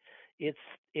story. It's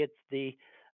it's the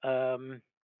um,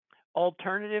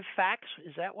 alternative facts.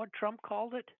 Is that what Trump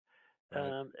called it?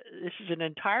 Right. This is an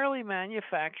entirely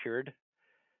manufactured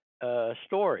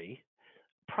story.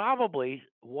 Probably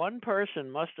one person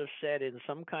must have said in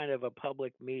some kind of a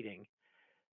public meeting,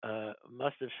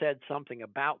 must have said something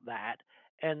about that,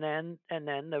 and then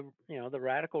the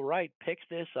radical right picks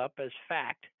this up as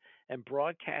fact and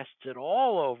broadcasts it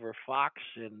all over Fox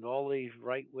and all these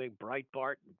right wing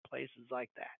Breitbart and places like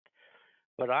that.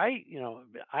 But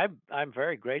I'm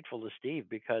very grateful to Steve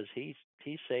because he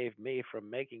saved me from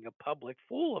making a public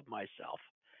fool of myself.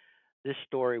 This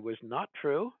story was not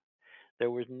true.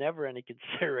 There was never any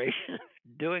consideration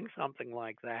of doing something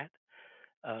like that.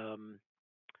 Um,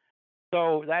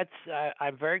 so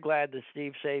I'm very glad that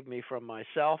Steve saved me from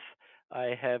myself.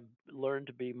 I have learned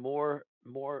to be more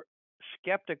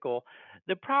skeptical.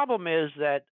 The problem is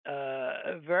that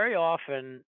very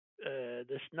often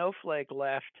the snowflake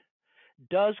left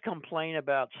does complain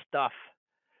about stuff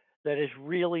that is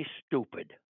really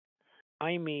stupid.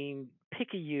 I mean,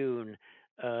 picayune.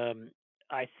 Um,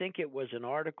 I think it was an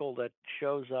article that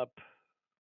shows up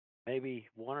maybe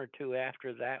one or two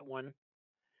after that one,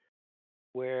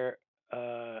 where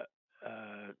uh,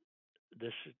 uh,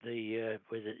 this the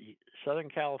was it Southern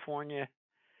California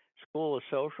School of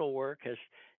Social Work has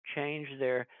changed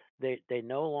their they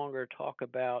no longer talk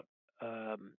about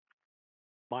um,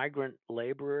 migrant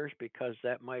laborers because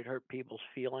that might hurt people's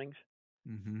feelings.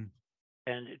 Hmm.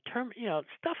 And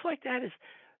stuff like that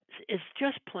is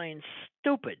just plain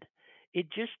stupid. It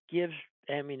just gives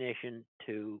ammunition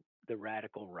to the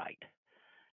radical right.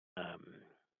 Um,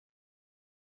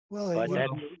 Well, but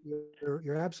that's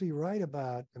you're absolutely right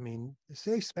about. I mean,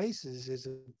 safe spaces is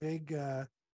a big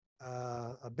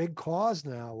cause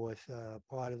now with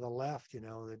part of the left. You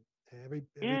know that every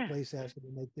yeah. place has to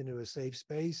be made into a safe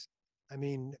space. I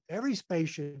mean, every space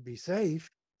should be safe.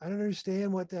 I don't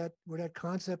understand where that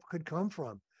concept could come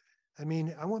from. I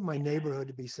mean, I want my neighborhood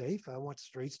to be safe. I want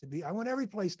streets to be. I want every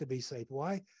place to be safe.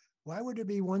 Why would there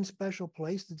be one special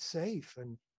place that's safe?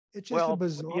 And it's just a Well,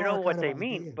 you know bizarre what kind of they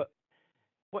mean, idea. but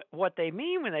what they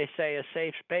mean when they say a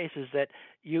safe space is that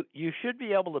you should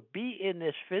be able to be in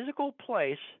this physical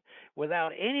place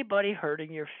without anybody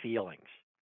hurting your feelings.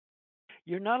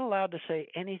 You're not allowed to say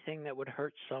anything that would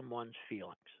hurt someone's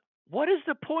feelings. What is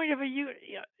the point of a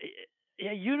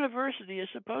university is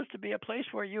supposed to be a place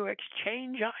where you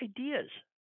exchange ideas.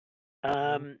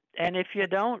 Um, And if you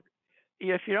don't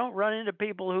run into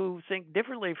people who think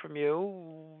differently from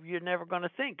you, you're never going to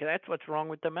think. That's what's wrong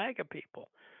with the MAGA people.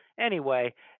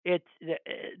 Anyway,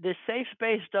 the safe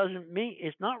space doesn't mean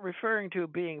it's not referring to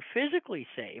being physically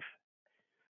safe.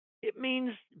 It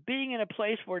means being in a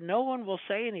place where no one will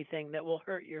say anything that will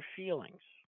hurt your feelings.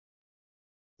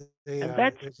 they, And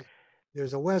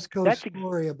there's a West Coast that's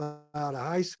story about a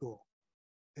high school.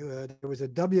 There was a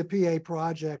WPA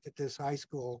project at this high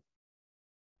school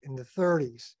in the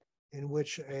 30s in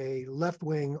which a left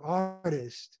wing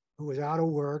artist who was out of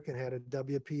work and had a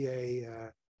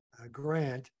WPA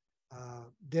grant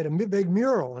did a big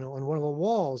mural on one of the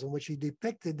walls in which he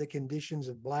depicted the conditions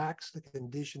of blacks, the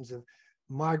conditions of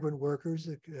migrant workers,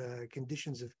 the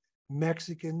conditions of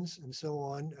Mexicans, and so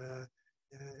on,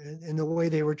 and the way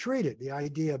they were treated. The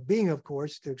idea being, of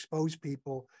course, to expose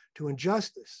people to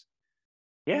injustice.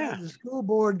 Well, yeah. the school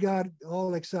board got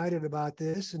all excited about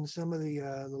this, and some of the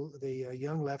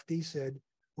young lefties said,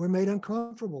 "We're made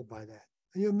uncomfortable by that."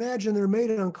 And you imagine they're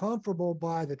made uncomfortable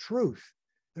by the truth.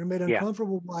 They're made Yeah,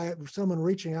 uncomfortable by someone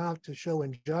reaching out to show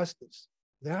injustice.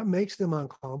 That makes them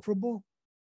uncomfortable.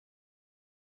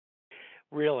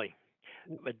 really.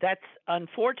 But that's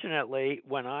unfortunately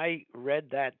when I read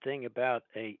that thing about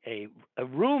a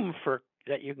room for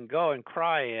that you can go and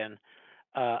cry in.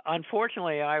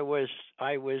 Unfortunately, I was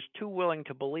too willing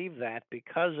to believe that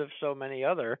because of so many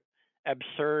other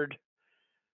absurd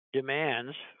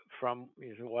demands from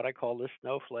what I call the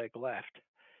snowflake left.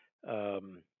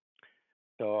 Um,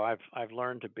 so I've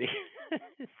learned to be,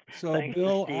 So, thanks to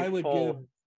Bill, Steve Full.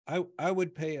 I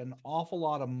would pay an awful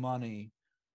lot of money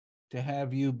to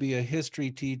have you be a history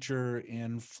teacher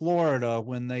in Florida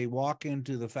when they walk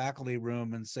into the faculty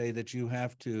room and say that you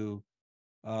have to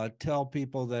tell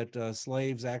people that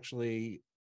slaves actually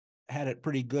had it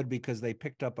pretty good because they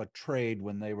picked up a trade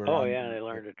when they were Oh on yeah, they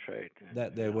learned a trade.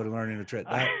 that they You were know. learning a trade.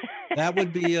 That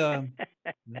would be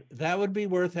that would be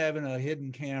worth having a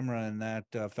hidden camera in that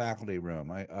faculty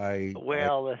room. I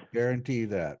Well, guarantee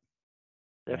that.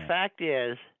 the Yeah. fact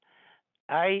is,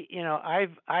 I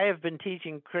have been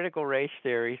teaching critical race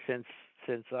theory since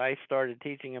I started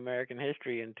teaching American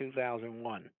history in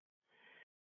 2001.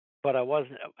 But I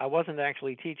wasn't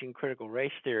actually teaching critical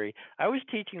race theory. I was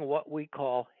teaching what we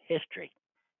call history.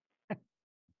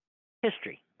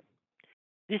 History.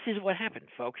 This is what happened,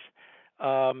 folks.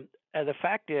 And the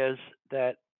fact is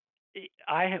that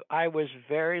I was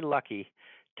very lucky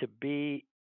to be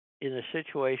in the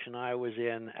situation I was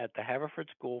in at the Haverford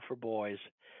School for Boys.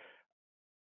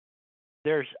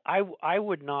 I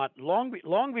would not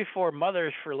long before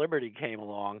Mothers for Liberty came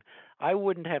along, I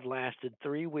wouldn't have lasted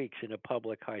 3 weeks in a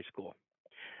public high school.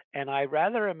 And I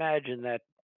rather imagine that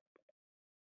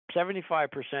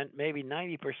 75%, maybe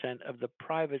 90% of the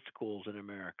private schools in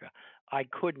America, I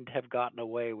couldn't have gotten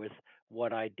away with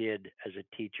what I did as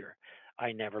a teacher.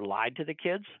 I never lied to the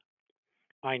kids.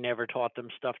 I never taught them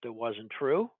stuff that wasn't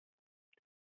true,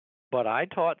 but I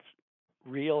taught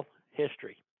real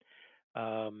history.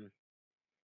 Um,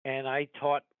 and I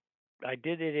taught I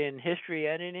did it in history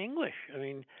and in English. I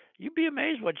mean, you'd be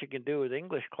amazed what you can do with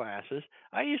English classes.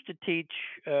 I used to teach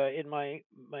in my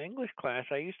English class.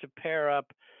 I used to pair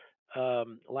up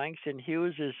Langston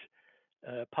Hughes's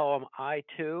poem "I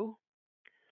Too"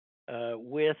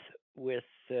 with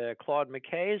Claude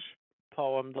McKay's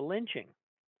poem "The Lynching,"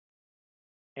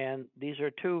 and these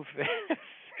are two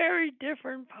very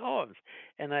different poems.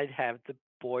 And I'd have the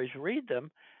boys read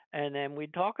them, and then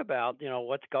we'd talk about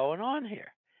what's going on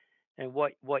here. And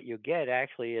what you get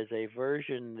actually is a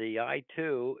version. The I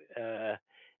Too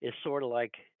is sort of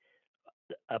like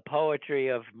a poetry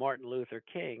of Martin Luther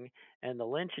King, and the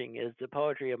lynching is the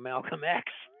poetry of Malcolm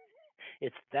X.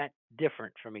 It's that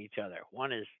different from each other.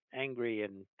 One is angry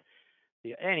and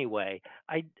anyway.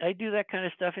 I do that kind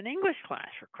of stuff in English class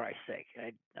for Christ's sake,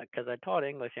 because I taught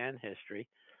English and history.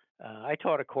 I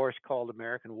taught a course called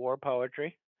American War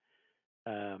Poetry.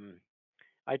 Um,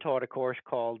 I taught a course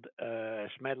called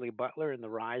Smedley Butler and the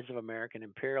Rise of American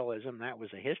Imperialism. That was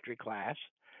a history class.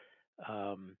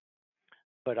 Um,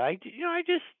 but I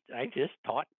just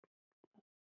taught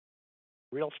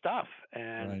real stuff,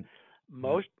 and Right.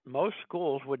 Right. most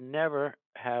schools would never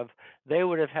have. They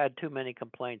would have had too many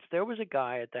complaints. There was a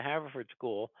guy at the Haverford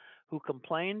School who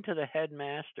complained to the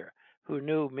headmaster, who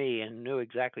knew me and knew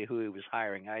exactly who he was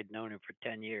hiring. I'd known him for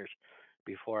 10 years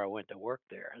before I went to work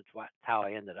there. How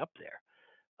I ended up there.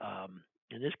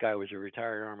 And this guy was a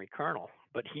retired Army colonel,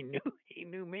 but he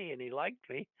knew me and he liked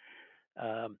me.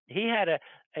 He had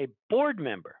a board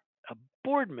member a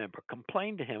board member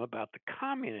complained to him about the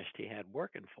communist he had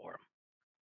working for him.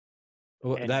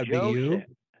 Well, And that'd be Joe you.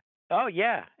 said, "Oh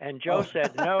yeah," and Joe Oh.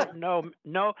 said, "No, no,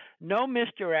 no, no,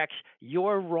 Mr. X,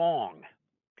 you're wrong.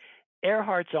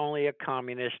 Earhart's only a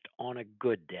communist on a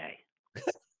good day."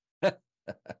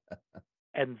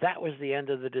 And that was the end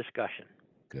of the discussion.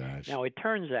 Gosh. Now it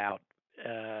turns out,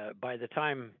 by the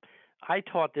time I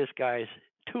taught this guy's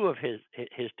two of his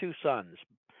two sons,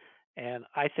 and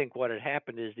I think what had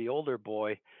happened is the older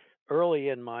boy, early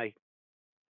in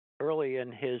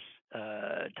his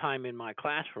time in my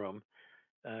classroom,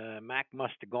 Mac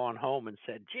must have gone home and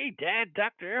said, "Gee, Dad,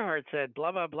 Dr. Earhart said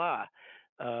blah blah blah,"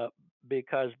 uh,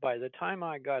 because by the time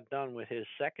I got done with his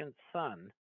second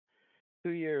son,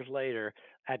 2 years later,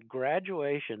 at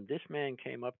graduation, this man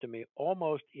came up to me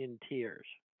almost in tears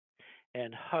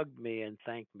and hugged me and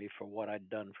thanked me for what I'd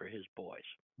done for his boys.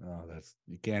 Oh,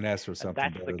 you can't ask for And something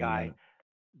better than that.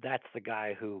 that's the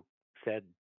guy who said,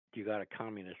 "You got a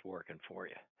communist working for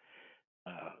you."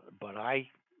 But I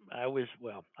was,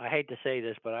 well, I hate to say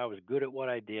this, but I was good at what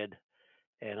I did,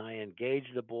 and I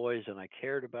engaged the boys, and I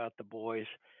cared about the boys,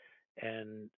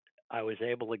 and I was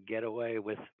able to get away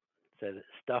with the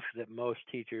stuff that most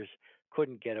teachers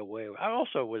couldn't get away with.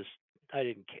 I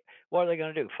didn't care. What are they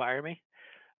going to do? Fire me?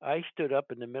 I stood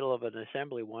up in the middle of an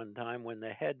assembly one time when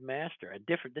the headmaster,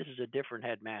 this is a different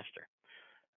headmaster.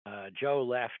 Joe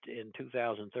left in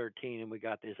 2013, and we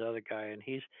got this other guy, and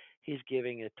he's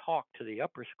giving a talk to the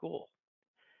upper school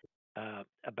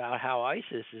about how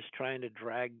ISIS is trying to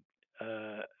drag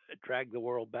the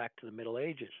world back to the Middle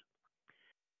Ages.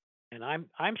 And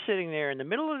I'm sitting there in the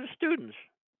middle of the students,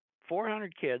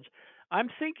 400 kids. I'm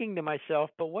thinking to myself,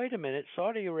 but wait a minute,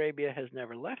 Saudi Arabia has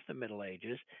never left the Middle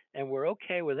Ages, and we're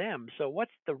okay with them. So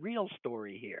what's the real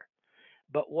story here?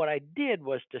 But what I did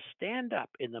was to stand up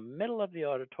in the middle of the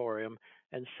auditorium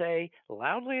and say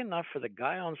loudly enough for the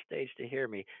guy on stage to hear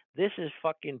me, "This is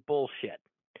fucking bullshit."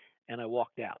 And I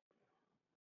walked out.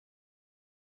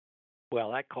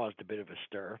 Well, that caused a bit of a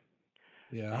stir.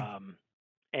 Yeah. Um,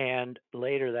 and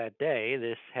later that day,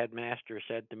 this headmaster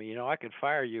said to me, "I could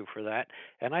fire you for that."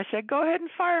 And I said, "Go ahead and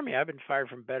fire me. I've been fired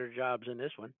from better jobs than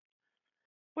this one."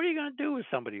 What are you going to do with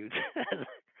somebody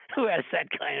who has that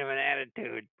kind of an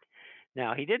attitude?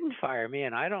 Now, he didn't fire me,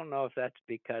 and I don't know if that's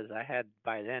because I had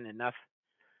by then enough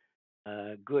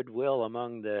goodwill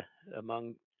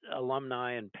among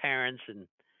alumni and parents and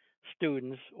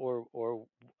students, or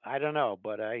I don't know.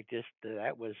 But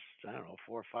that was, I don't know,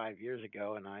 4 or 5 years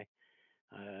ago, and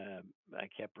uh, I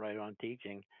kept right on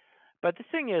teaching. But the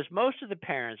thing is, most of the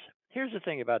parents. Here's the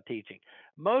thing about teaching.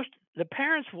 The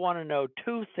parents want to know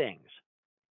two things: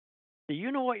 Do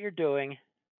you know what you're doing?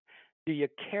 Do you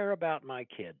care about my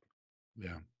kid?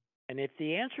 Yeah. And if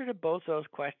the answer to both those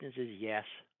questions is yes,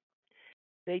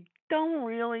 they don't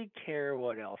really care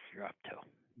what else you're up to.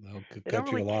 They'll They don't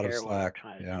cut you really a lot of care what I'm slack.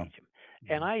 trying to Yeah. teach them.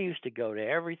 And Yeah. I used to go to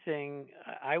everything.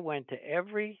 I went to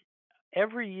every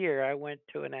year. I went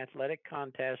to an athletic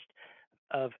contest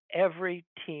of every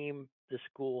team the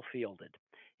school fielded,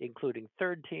 including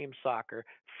third team soccer,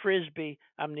 frisbee.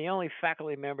 I'm the only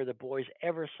faculty member the boys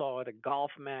ever saw at a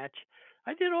golf match.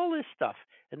 I did all this stuff,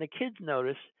 and the kids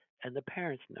noticed, and the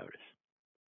parents notice.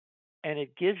 And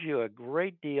it gives you a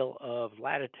great deal of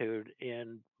latitude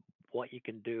in what you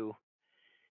can do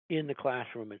in the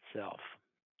classroom itself.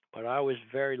 But I was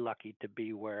very lucky to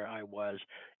be where I was.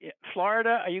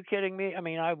 Florida, are you kidding me? I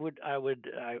mean, I would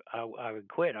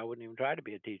quit. I wouldn't even try to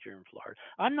be a teacher in Florida.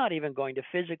 I'm not even going to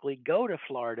physically go to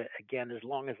Florida again as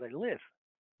long as I live.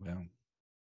 Well,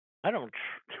 I don't.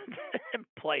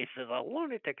 Place is a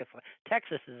lunatic.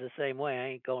 Texas is the same way. I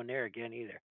ain't going there again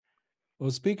either.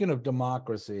 well, speaking of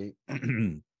democracy,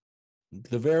 the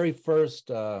very first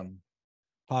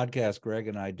podcast Greg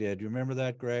and I did, you remember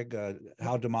that, Greg?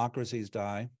 How Democracies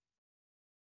Die?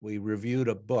 We reviewed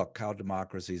a book, How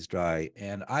Democracies Die,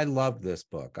 and I loved this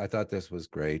book. I thought this was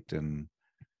great, and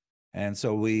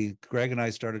so Greg and I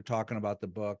started talking about the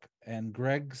book, and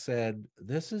Greg said,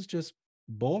 "This is just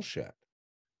bullshit.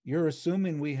 You're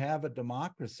assuming we have a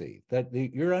democracy,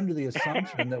 you're under the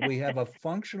assumption that we have a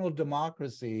functional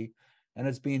democracy and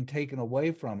it's being taken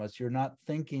away from us. You're not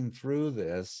thinking through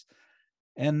this."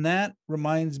 And that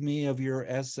reminds me of your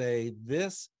essay,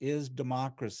 This is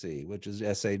Democracy, which is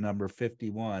essay number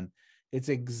 51. It's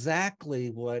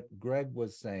exactly what Greg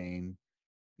was saying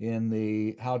in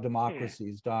the How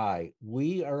Democracies Die.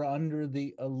 We are under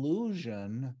the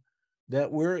illusion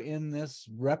that we're in this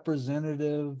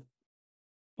representative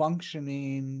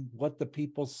functioning, what the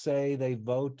people say, they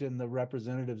vote, and the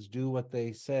representatives do what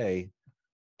they say.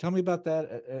 Tell me about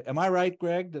that. Am I right,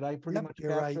 Greg? Did I pretty much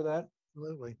You're capture right. that?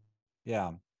 Absolutely.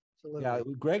 Yeah. Yeah,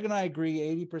 Absolutely. Greg and I agree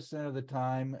 80% of the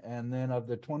time, and then of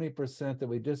the 20% that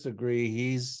we disagree,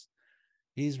 he's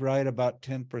right about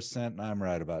 10%, and I'm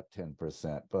right about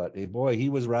 10%. But boy, he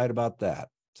was right about that.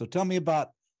 So tell me about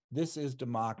This is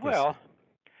Democracy. Well,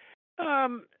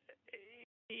 um,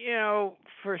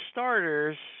 for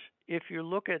starters, if you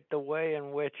look at the way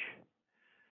in which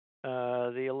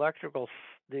the electoral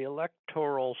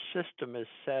system is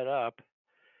set up,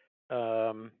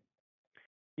 um,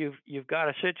 you've got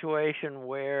a situation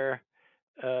where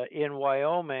in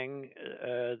Wyoming,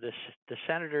 the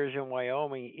senators in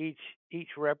Wyoming each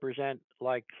represent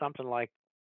like something like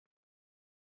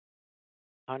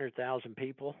 100,000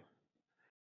 people,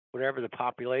 whatever the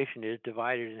population is,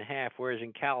 divided in half. Whereas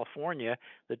in California,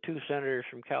 the two senators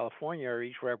from California are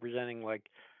each representing like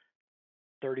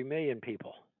 30 million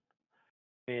people.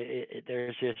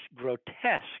 There's this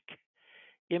grotesque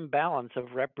imbalance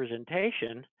of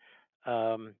representation.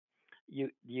 Um,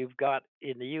 you've got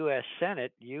in the U.S.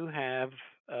 Senate, you have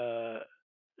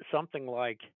something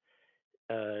like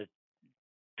 15%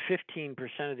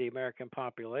 of the American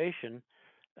population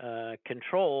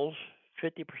controls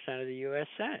 50% of the U.S.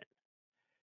 Senate.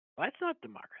 That's not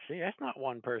democracy. That's not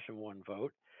one person, one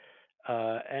vote.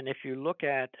 And if you look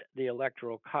at the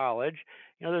Electoral College,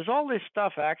 there's all this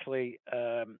stuff actually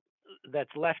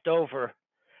that's left over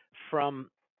from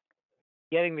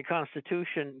getting the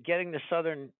Constitution, getting the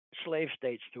Southern slave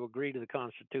states to agree to the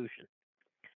Constitution.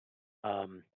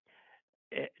 Um,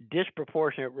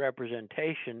 Disproportionate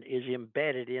representation is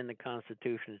embedded in the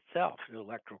Constitution itself. The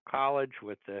Electoral College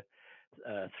with the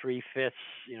 3/5,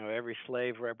 every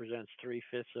slave represents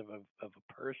 3/5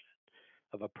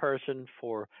 of a person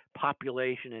for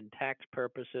population and tax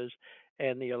purposes,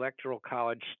 and the Electoral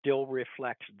College still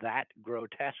reflects that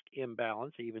grotesque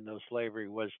imbalance, even though slavery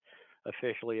was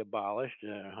officially abolished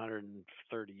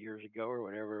 130 years ago or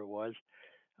whatever it was.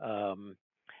 Um,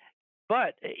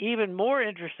 but even more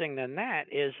interesting than that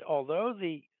is, although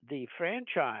the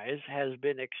franchise has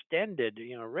been extended,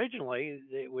 originally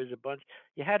it was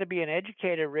you had to be an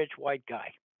educated, rich white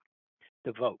guy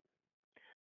to vote.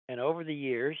 And over the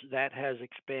years, that has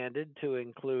expanded to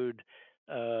include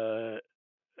uh,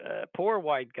 poor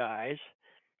white guys,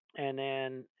 and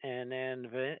then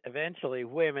eventually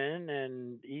women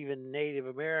and even Native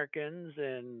Americans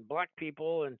and black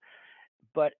people.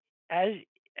 But as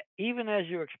even as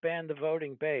you expand the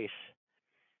voting base,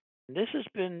 this has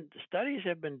been studies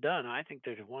have been done. I think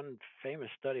there's one famous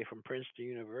study from Princeton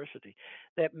University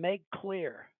that make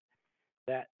clear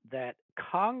that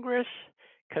Congress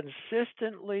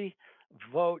consistently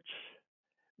votes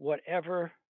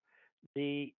whatever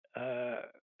the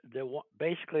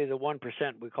basically the 1%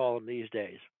 we call them these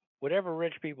days. Whatever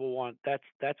rich people want,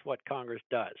 that's what Congress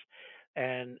does.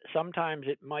 And sometimes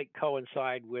it might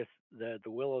coincide with the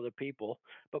will of the people,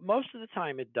 but most of the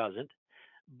time it doesn't.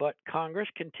 But Congress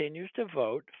continues to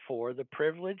vote for the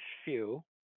privileged few,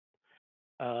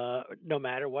 no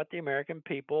matter what the American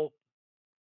people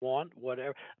want.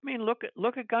 Whatever. I mean, look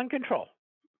at gun control.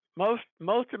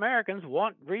 Most Americans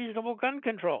want reasonable gun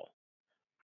control,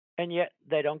 and yet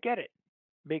they don't get it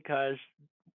because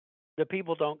the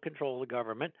people don't control the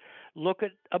government. Look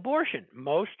at abortion.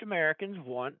 Most Americans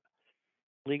want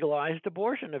legalized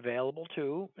abortion available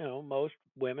to most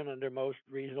women under most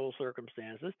reasonable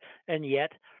circumstances, and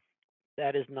yet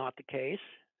that is not the case.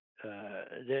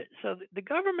 So the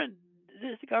government,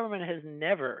 this government has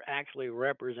never actually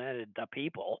represented the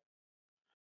people.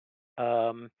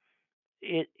 Um,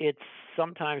 it's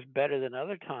sometimes better than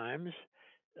other times.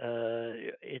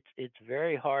 It's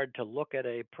very hard to look at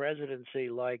a presidency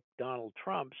like Donald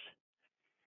Trump's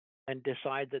and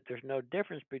decide that there's no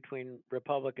difference between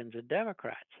Republicans and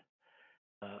Democrats.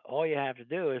 All you have to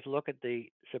do is look at the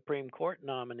Supreme Court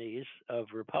nominees of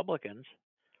Republicans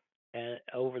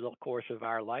over the course of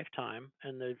our lifetime,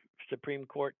 and the Supreme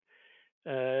Court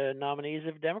nominees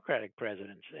of Democratic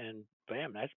presidents, and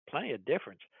bam, that's plenty of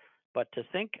difference. But to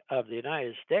think of the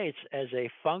United States as a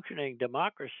functioning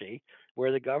democracy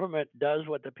where the government does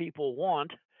what the people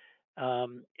want,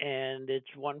 and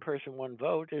it's one person, one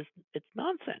vote, it's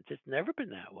nonsense. It's never been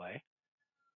that way.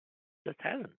 It just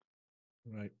hasn't.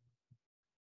 Right.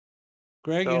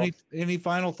 Greg, So, any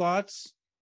final thoughts?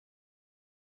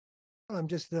 I'm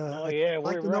just, oh I'd yeah,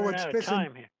 like we're to know running what's out of pissing,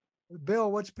 time here.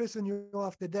 Bill, what's pissing you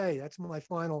off today? That's my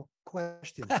final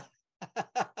question.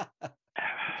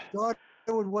 Start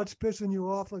with what's pissing you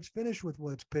off. Let's finish with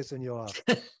what's pissing you off.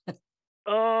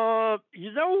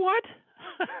 You know what?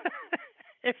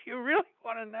 If you really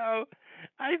want to know,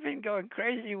 I've been going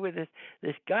crazy with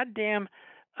this goddamn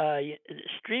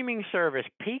streaming service,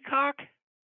 Peacock.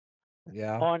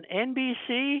 Yeah. On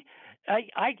NBC.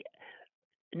 I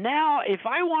now, if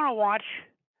I want to watch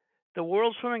the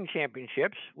World Swimming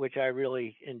Championships, which I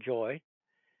really enjoy,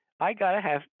 I gotta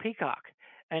have Peacock.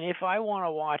 And if I want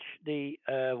to watch the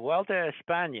Vuelta a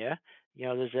España,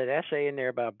 there's an essay in there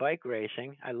about bike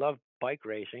racing. I love bike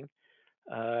racing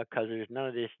because there's none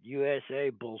of this USA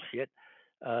bullshit.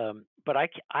 But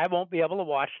I won't be able to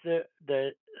watch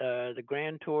the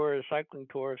Grand Tour, the Cycling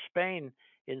Tour of Spain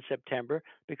in September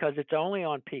because it's only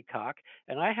on Peacock,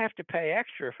 and I have to pay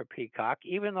extra for Peacock,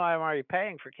 even though I'm already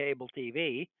paying for cable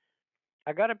TV.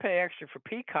 I got to pay extra for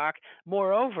Peacock.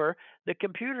 Moreover, the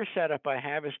computer setup I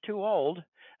have is too old.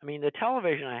 I mean, the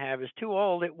television I have is too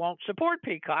old. It won't support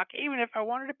Peacock, even if I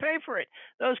wanted to pay for it.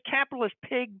 Those capitalist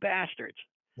pig bastards.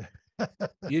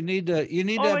 You need to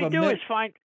All have they do is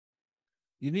find.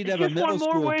 You need to It's have a just one middle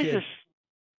more school ways kid. to.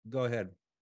 Go ahead.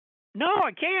 No,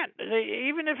 I can't.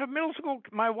 Even if a middle school,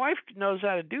 my wife knows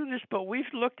how to do this, but we've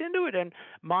looked into it, and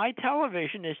my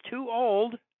television is too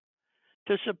old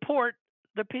to support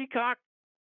the Peacock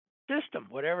system,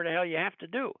 whatever the hell you have to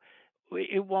do.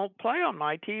 It won't play on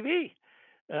my TV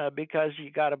because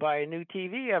you got to buy a new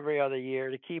TV every other year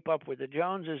to keep up with the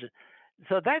Joneses.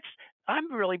 So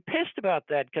I'm really pissed about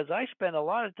that because I spend a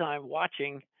lot of time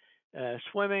watching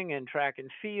swimming and track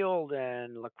and field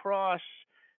and lacrosse.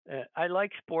 I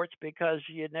like sports because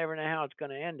you never know how it's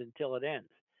going to end until it ends.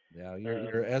 Yeah,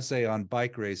 your essay on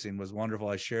bike racing was wonderful.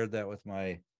 I shared that with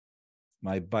my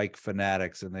bike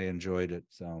fanatics, and they enjoyed it.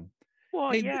 So,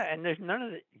 well, hey, yeah, and there's none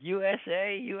of the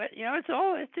USA,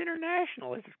 it's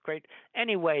international. It's great.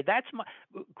 Anyway, that's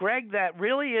Greg. That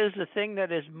really is the thing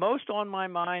that is most on my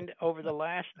mind over the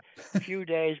last few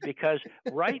days because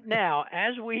right now,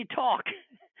 as we talk,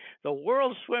 the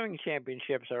World Swimming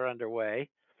Championships are underway,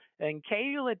 and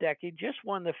Katie Ledecky just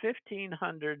won the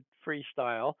 1500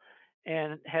 freestyle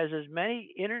and has as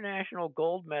many international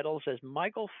gold medals as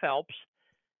Michael Phelps,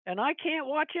 and I can't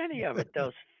watch any of it.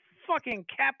 Those fucking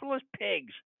capitalist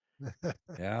pigs.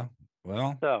 Yeah.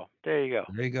 Well, So there you go.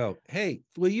 There you go. Hey,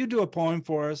 will you do a poem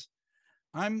for us?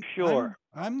 Sure.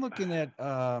 I'm looking at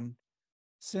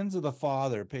Sins of the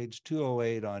Father, page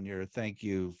 208 on your thank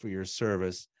you for your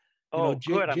service.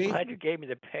 Good. I'm glad you gave me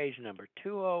the page number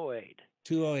 208.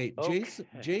 208. Okay.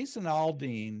 Jason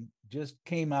Aldean just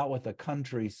came out with a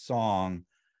country song.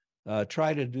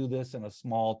 Try to do this in a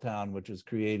small town, which is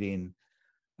creating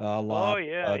a lot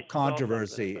of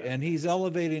controversy. And he's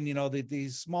elevating,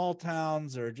 these small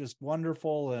towns are just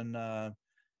wonderful, and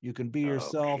you can be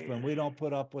yourself, and we don't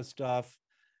put up with stuff.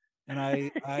 And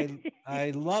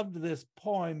I loved this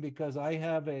poem because I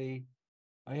have a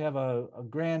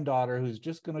granddaughter who's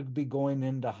just going to be going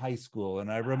into high school,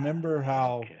 and I remember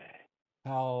how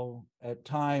at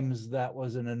times that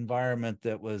was an environment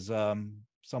that was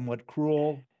somewhat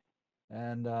cruel.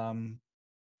 And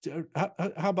how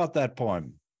about that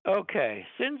poem? Okay,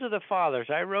 Sins of the Fathers.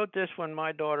 I wrote this when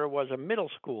my daughter was a middle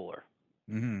schooler.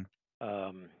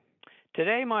 Mm-hmm.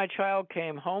 Today, my child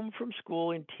came home from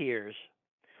school in tears.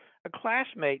 A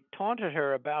classmate taunted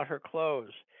her about her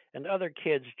clothes, and other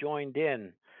kids joined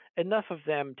in, enough of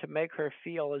them to make her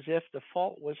feel as if the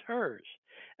fault was hers,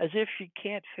 as if she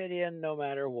can't fit in no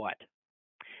matter what.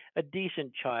 A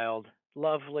decent child,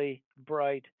 lovely,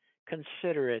 bright,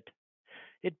 considerate.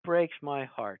 It breaks my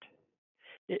heart.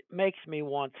 It makes me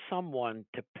want someone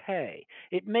to pay.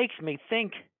 It makes me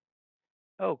think,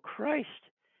 oh Christ,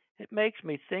 it makes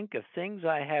me think of things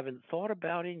I haven't thought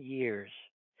about in years.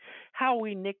 How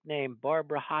we nicknamed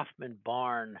Barbara Hoffman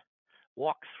Barn,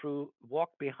 walked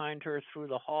behind her through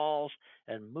the halls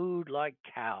and mooed like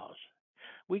cows.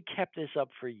 We kept this up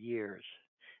for years,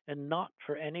 and not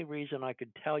for any reason I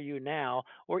could tell you now,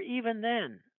 or even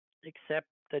then, except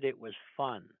that it was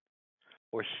fun,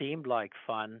 or seemed like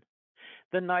fun.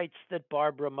 The nights that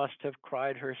Barbara must have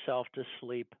cried herself to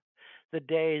sleep, the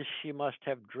days she must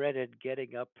have dreaded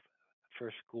getting up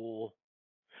for school.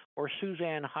 Or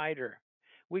Suzanne Hyder.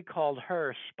 We called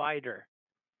her Spider,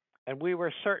 and we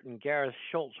were certain Gareth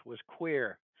Schultz was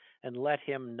queer and let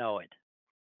him know it.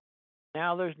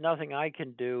 Now there's nothing I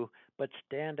can do but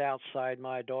stand outside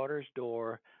my daughter's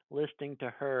door, listening to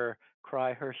her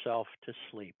cry herself to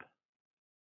sleep.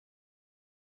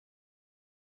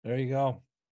 There you go.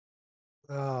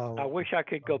 Oh, I wish I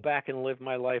could go back and live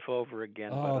my life over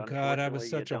again, but Oh God, I was unfortunately, you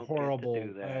such a don't get to horrible.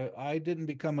 do that. I didn't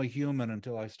become a human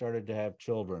until I started to have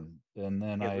children, and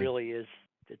then It really is.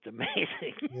 It's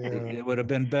amazing. yeah. it would have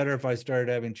been better if I started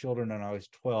having children when I was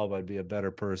 12. I'd be a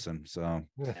better person. So,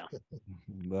 Yeah.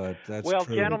 but that's Well,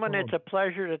 true. gentlemen, it's a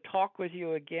pleasure to talk with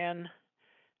you again,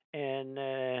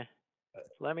 and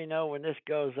let me know when this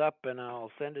goes up, and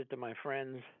I'll send it to my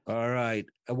friends. All right,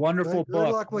 a wonderful Good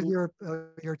book. luck with your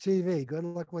TV. Good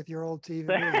luck with your old TV.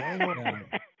 Hang on.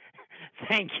 Yeah.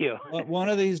 Thank you. One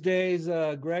of these days,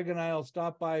 Greg and I will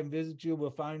stop by and visit you. We'll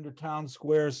find your town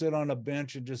square, sit on a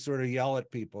bench, and just sort of yell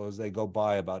at people as they go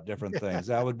by about different things.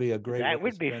 That would be a great way That to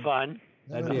would be spend. fun.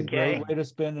 That'd be a Okay. great way to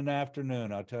spend an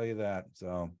afternoon. I'll tell you that.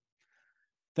 So,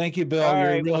 thank you, Bill. All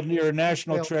You're right. you're a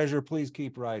national Bill. treasure. Please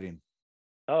keep writing.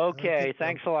 Okay.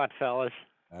 Thanks a lot, fellas.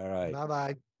 All right. Bye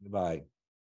bye.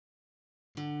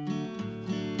 Goodbye.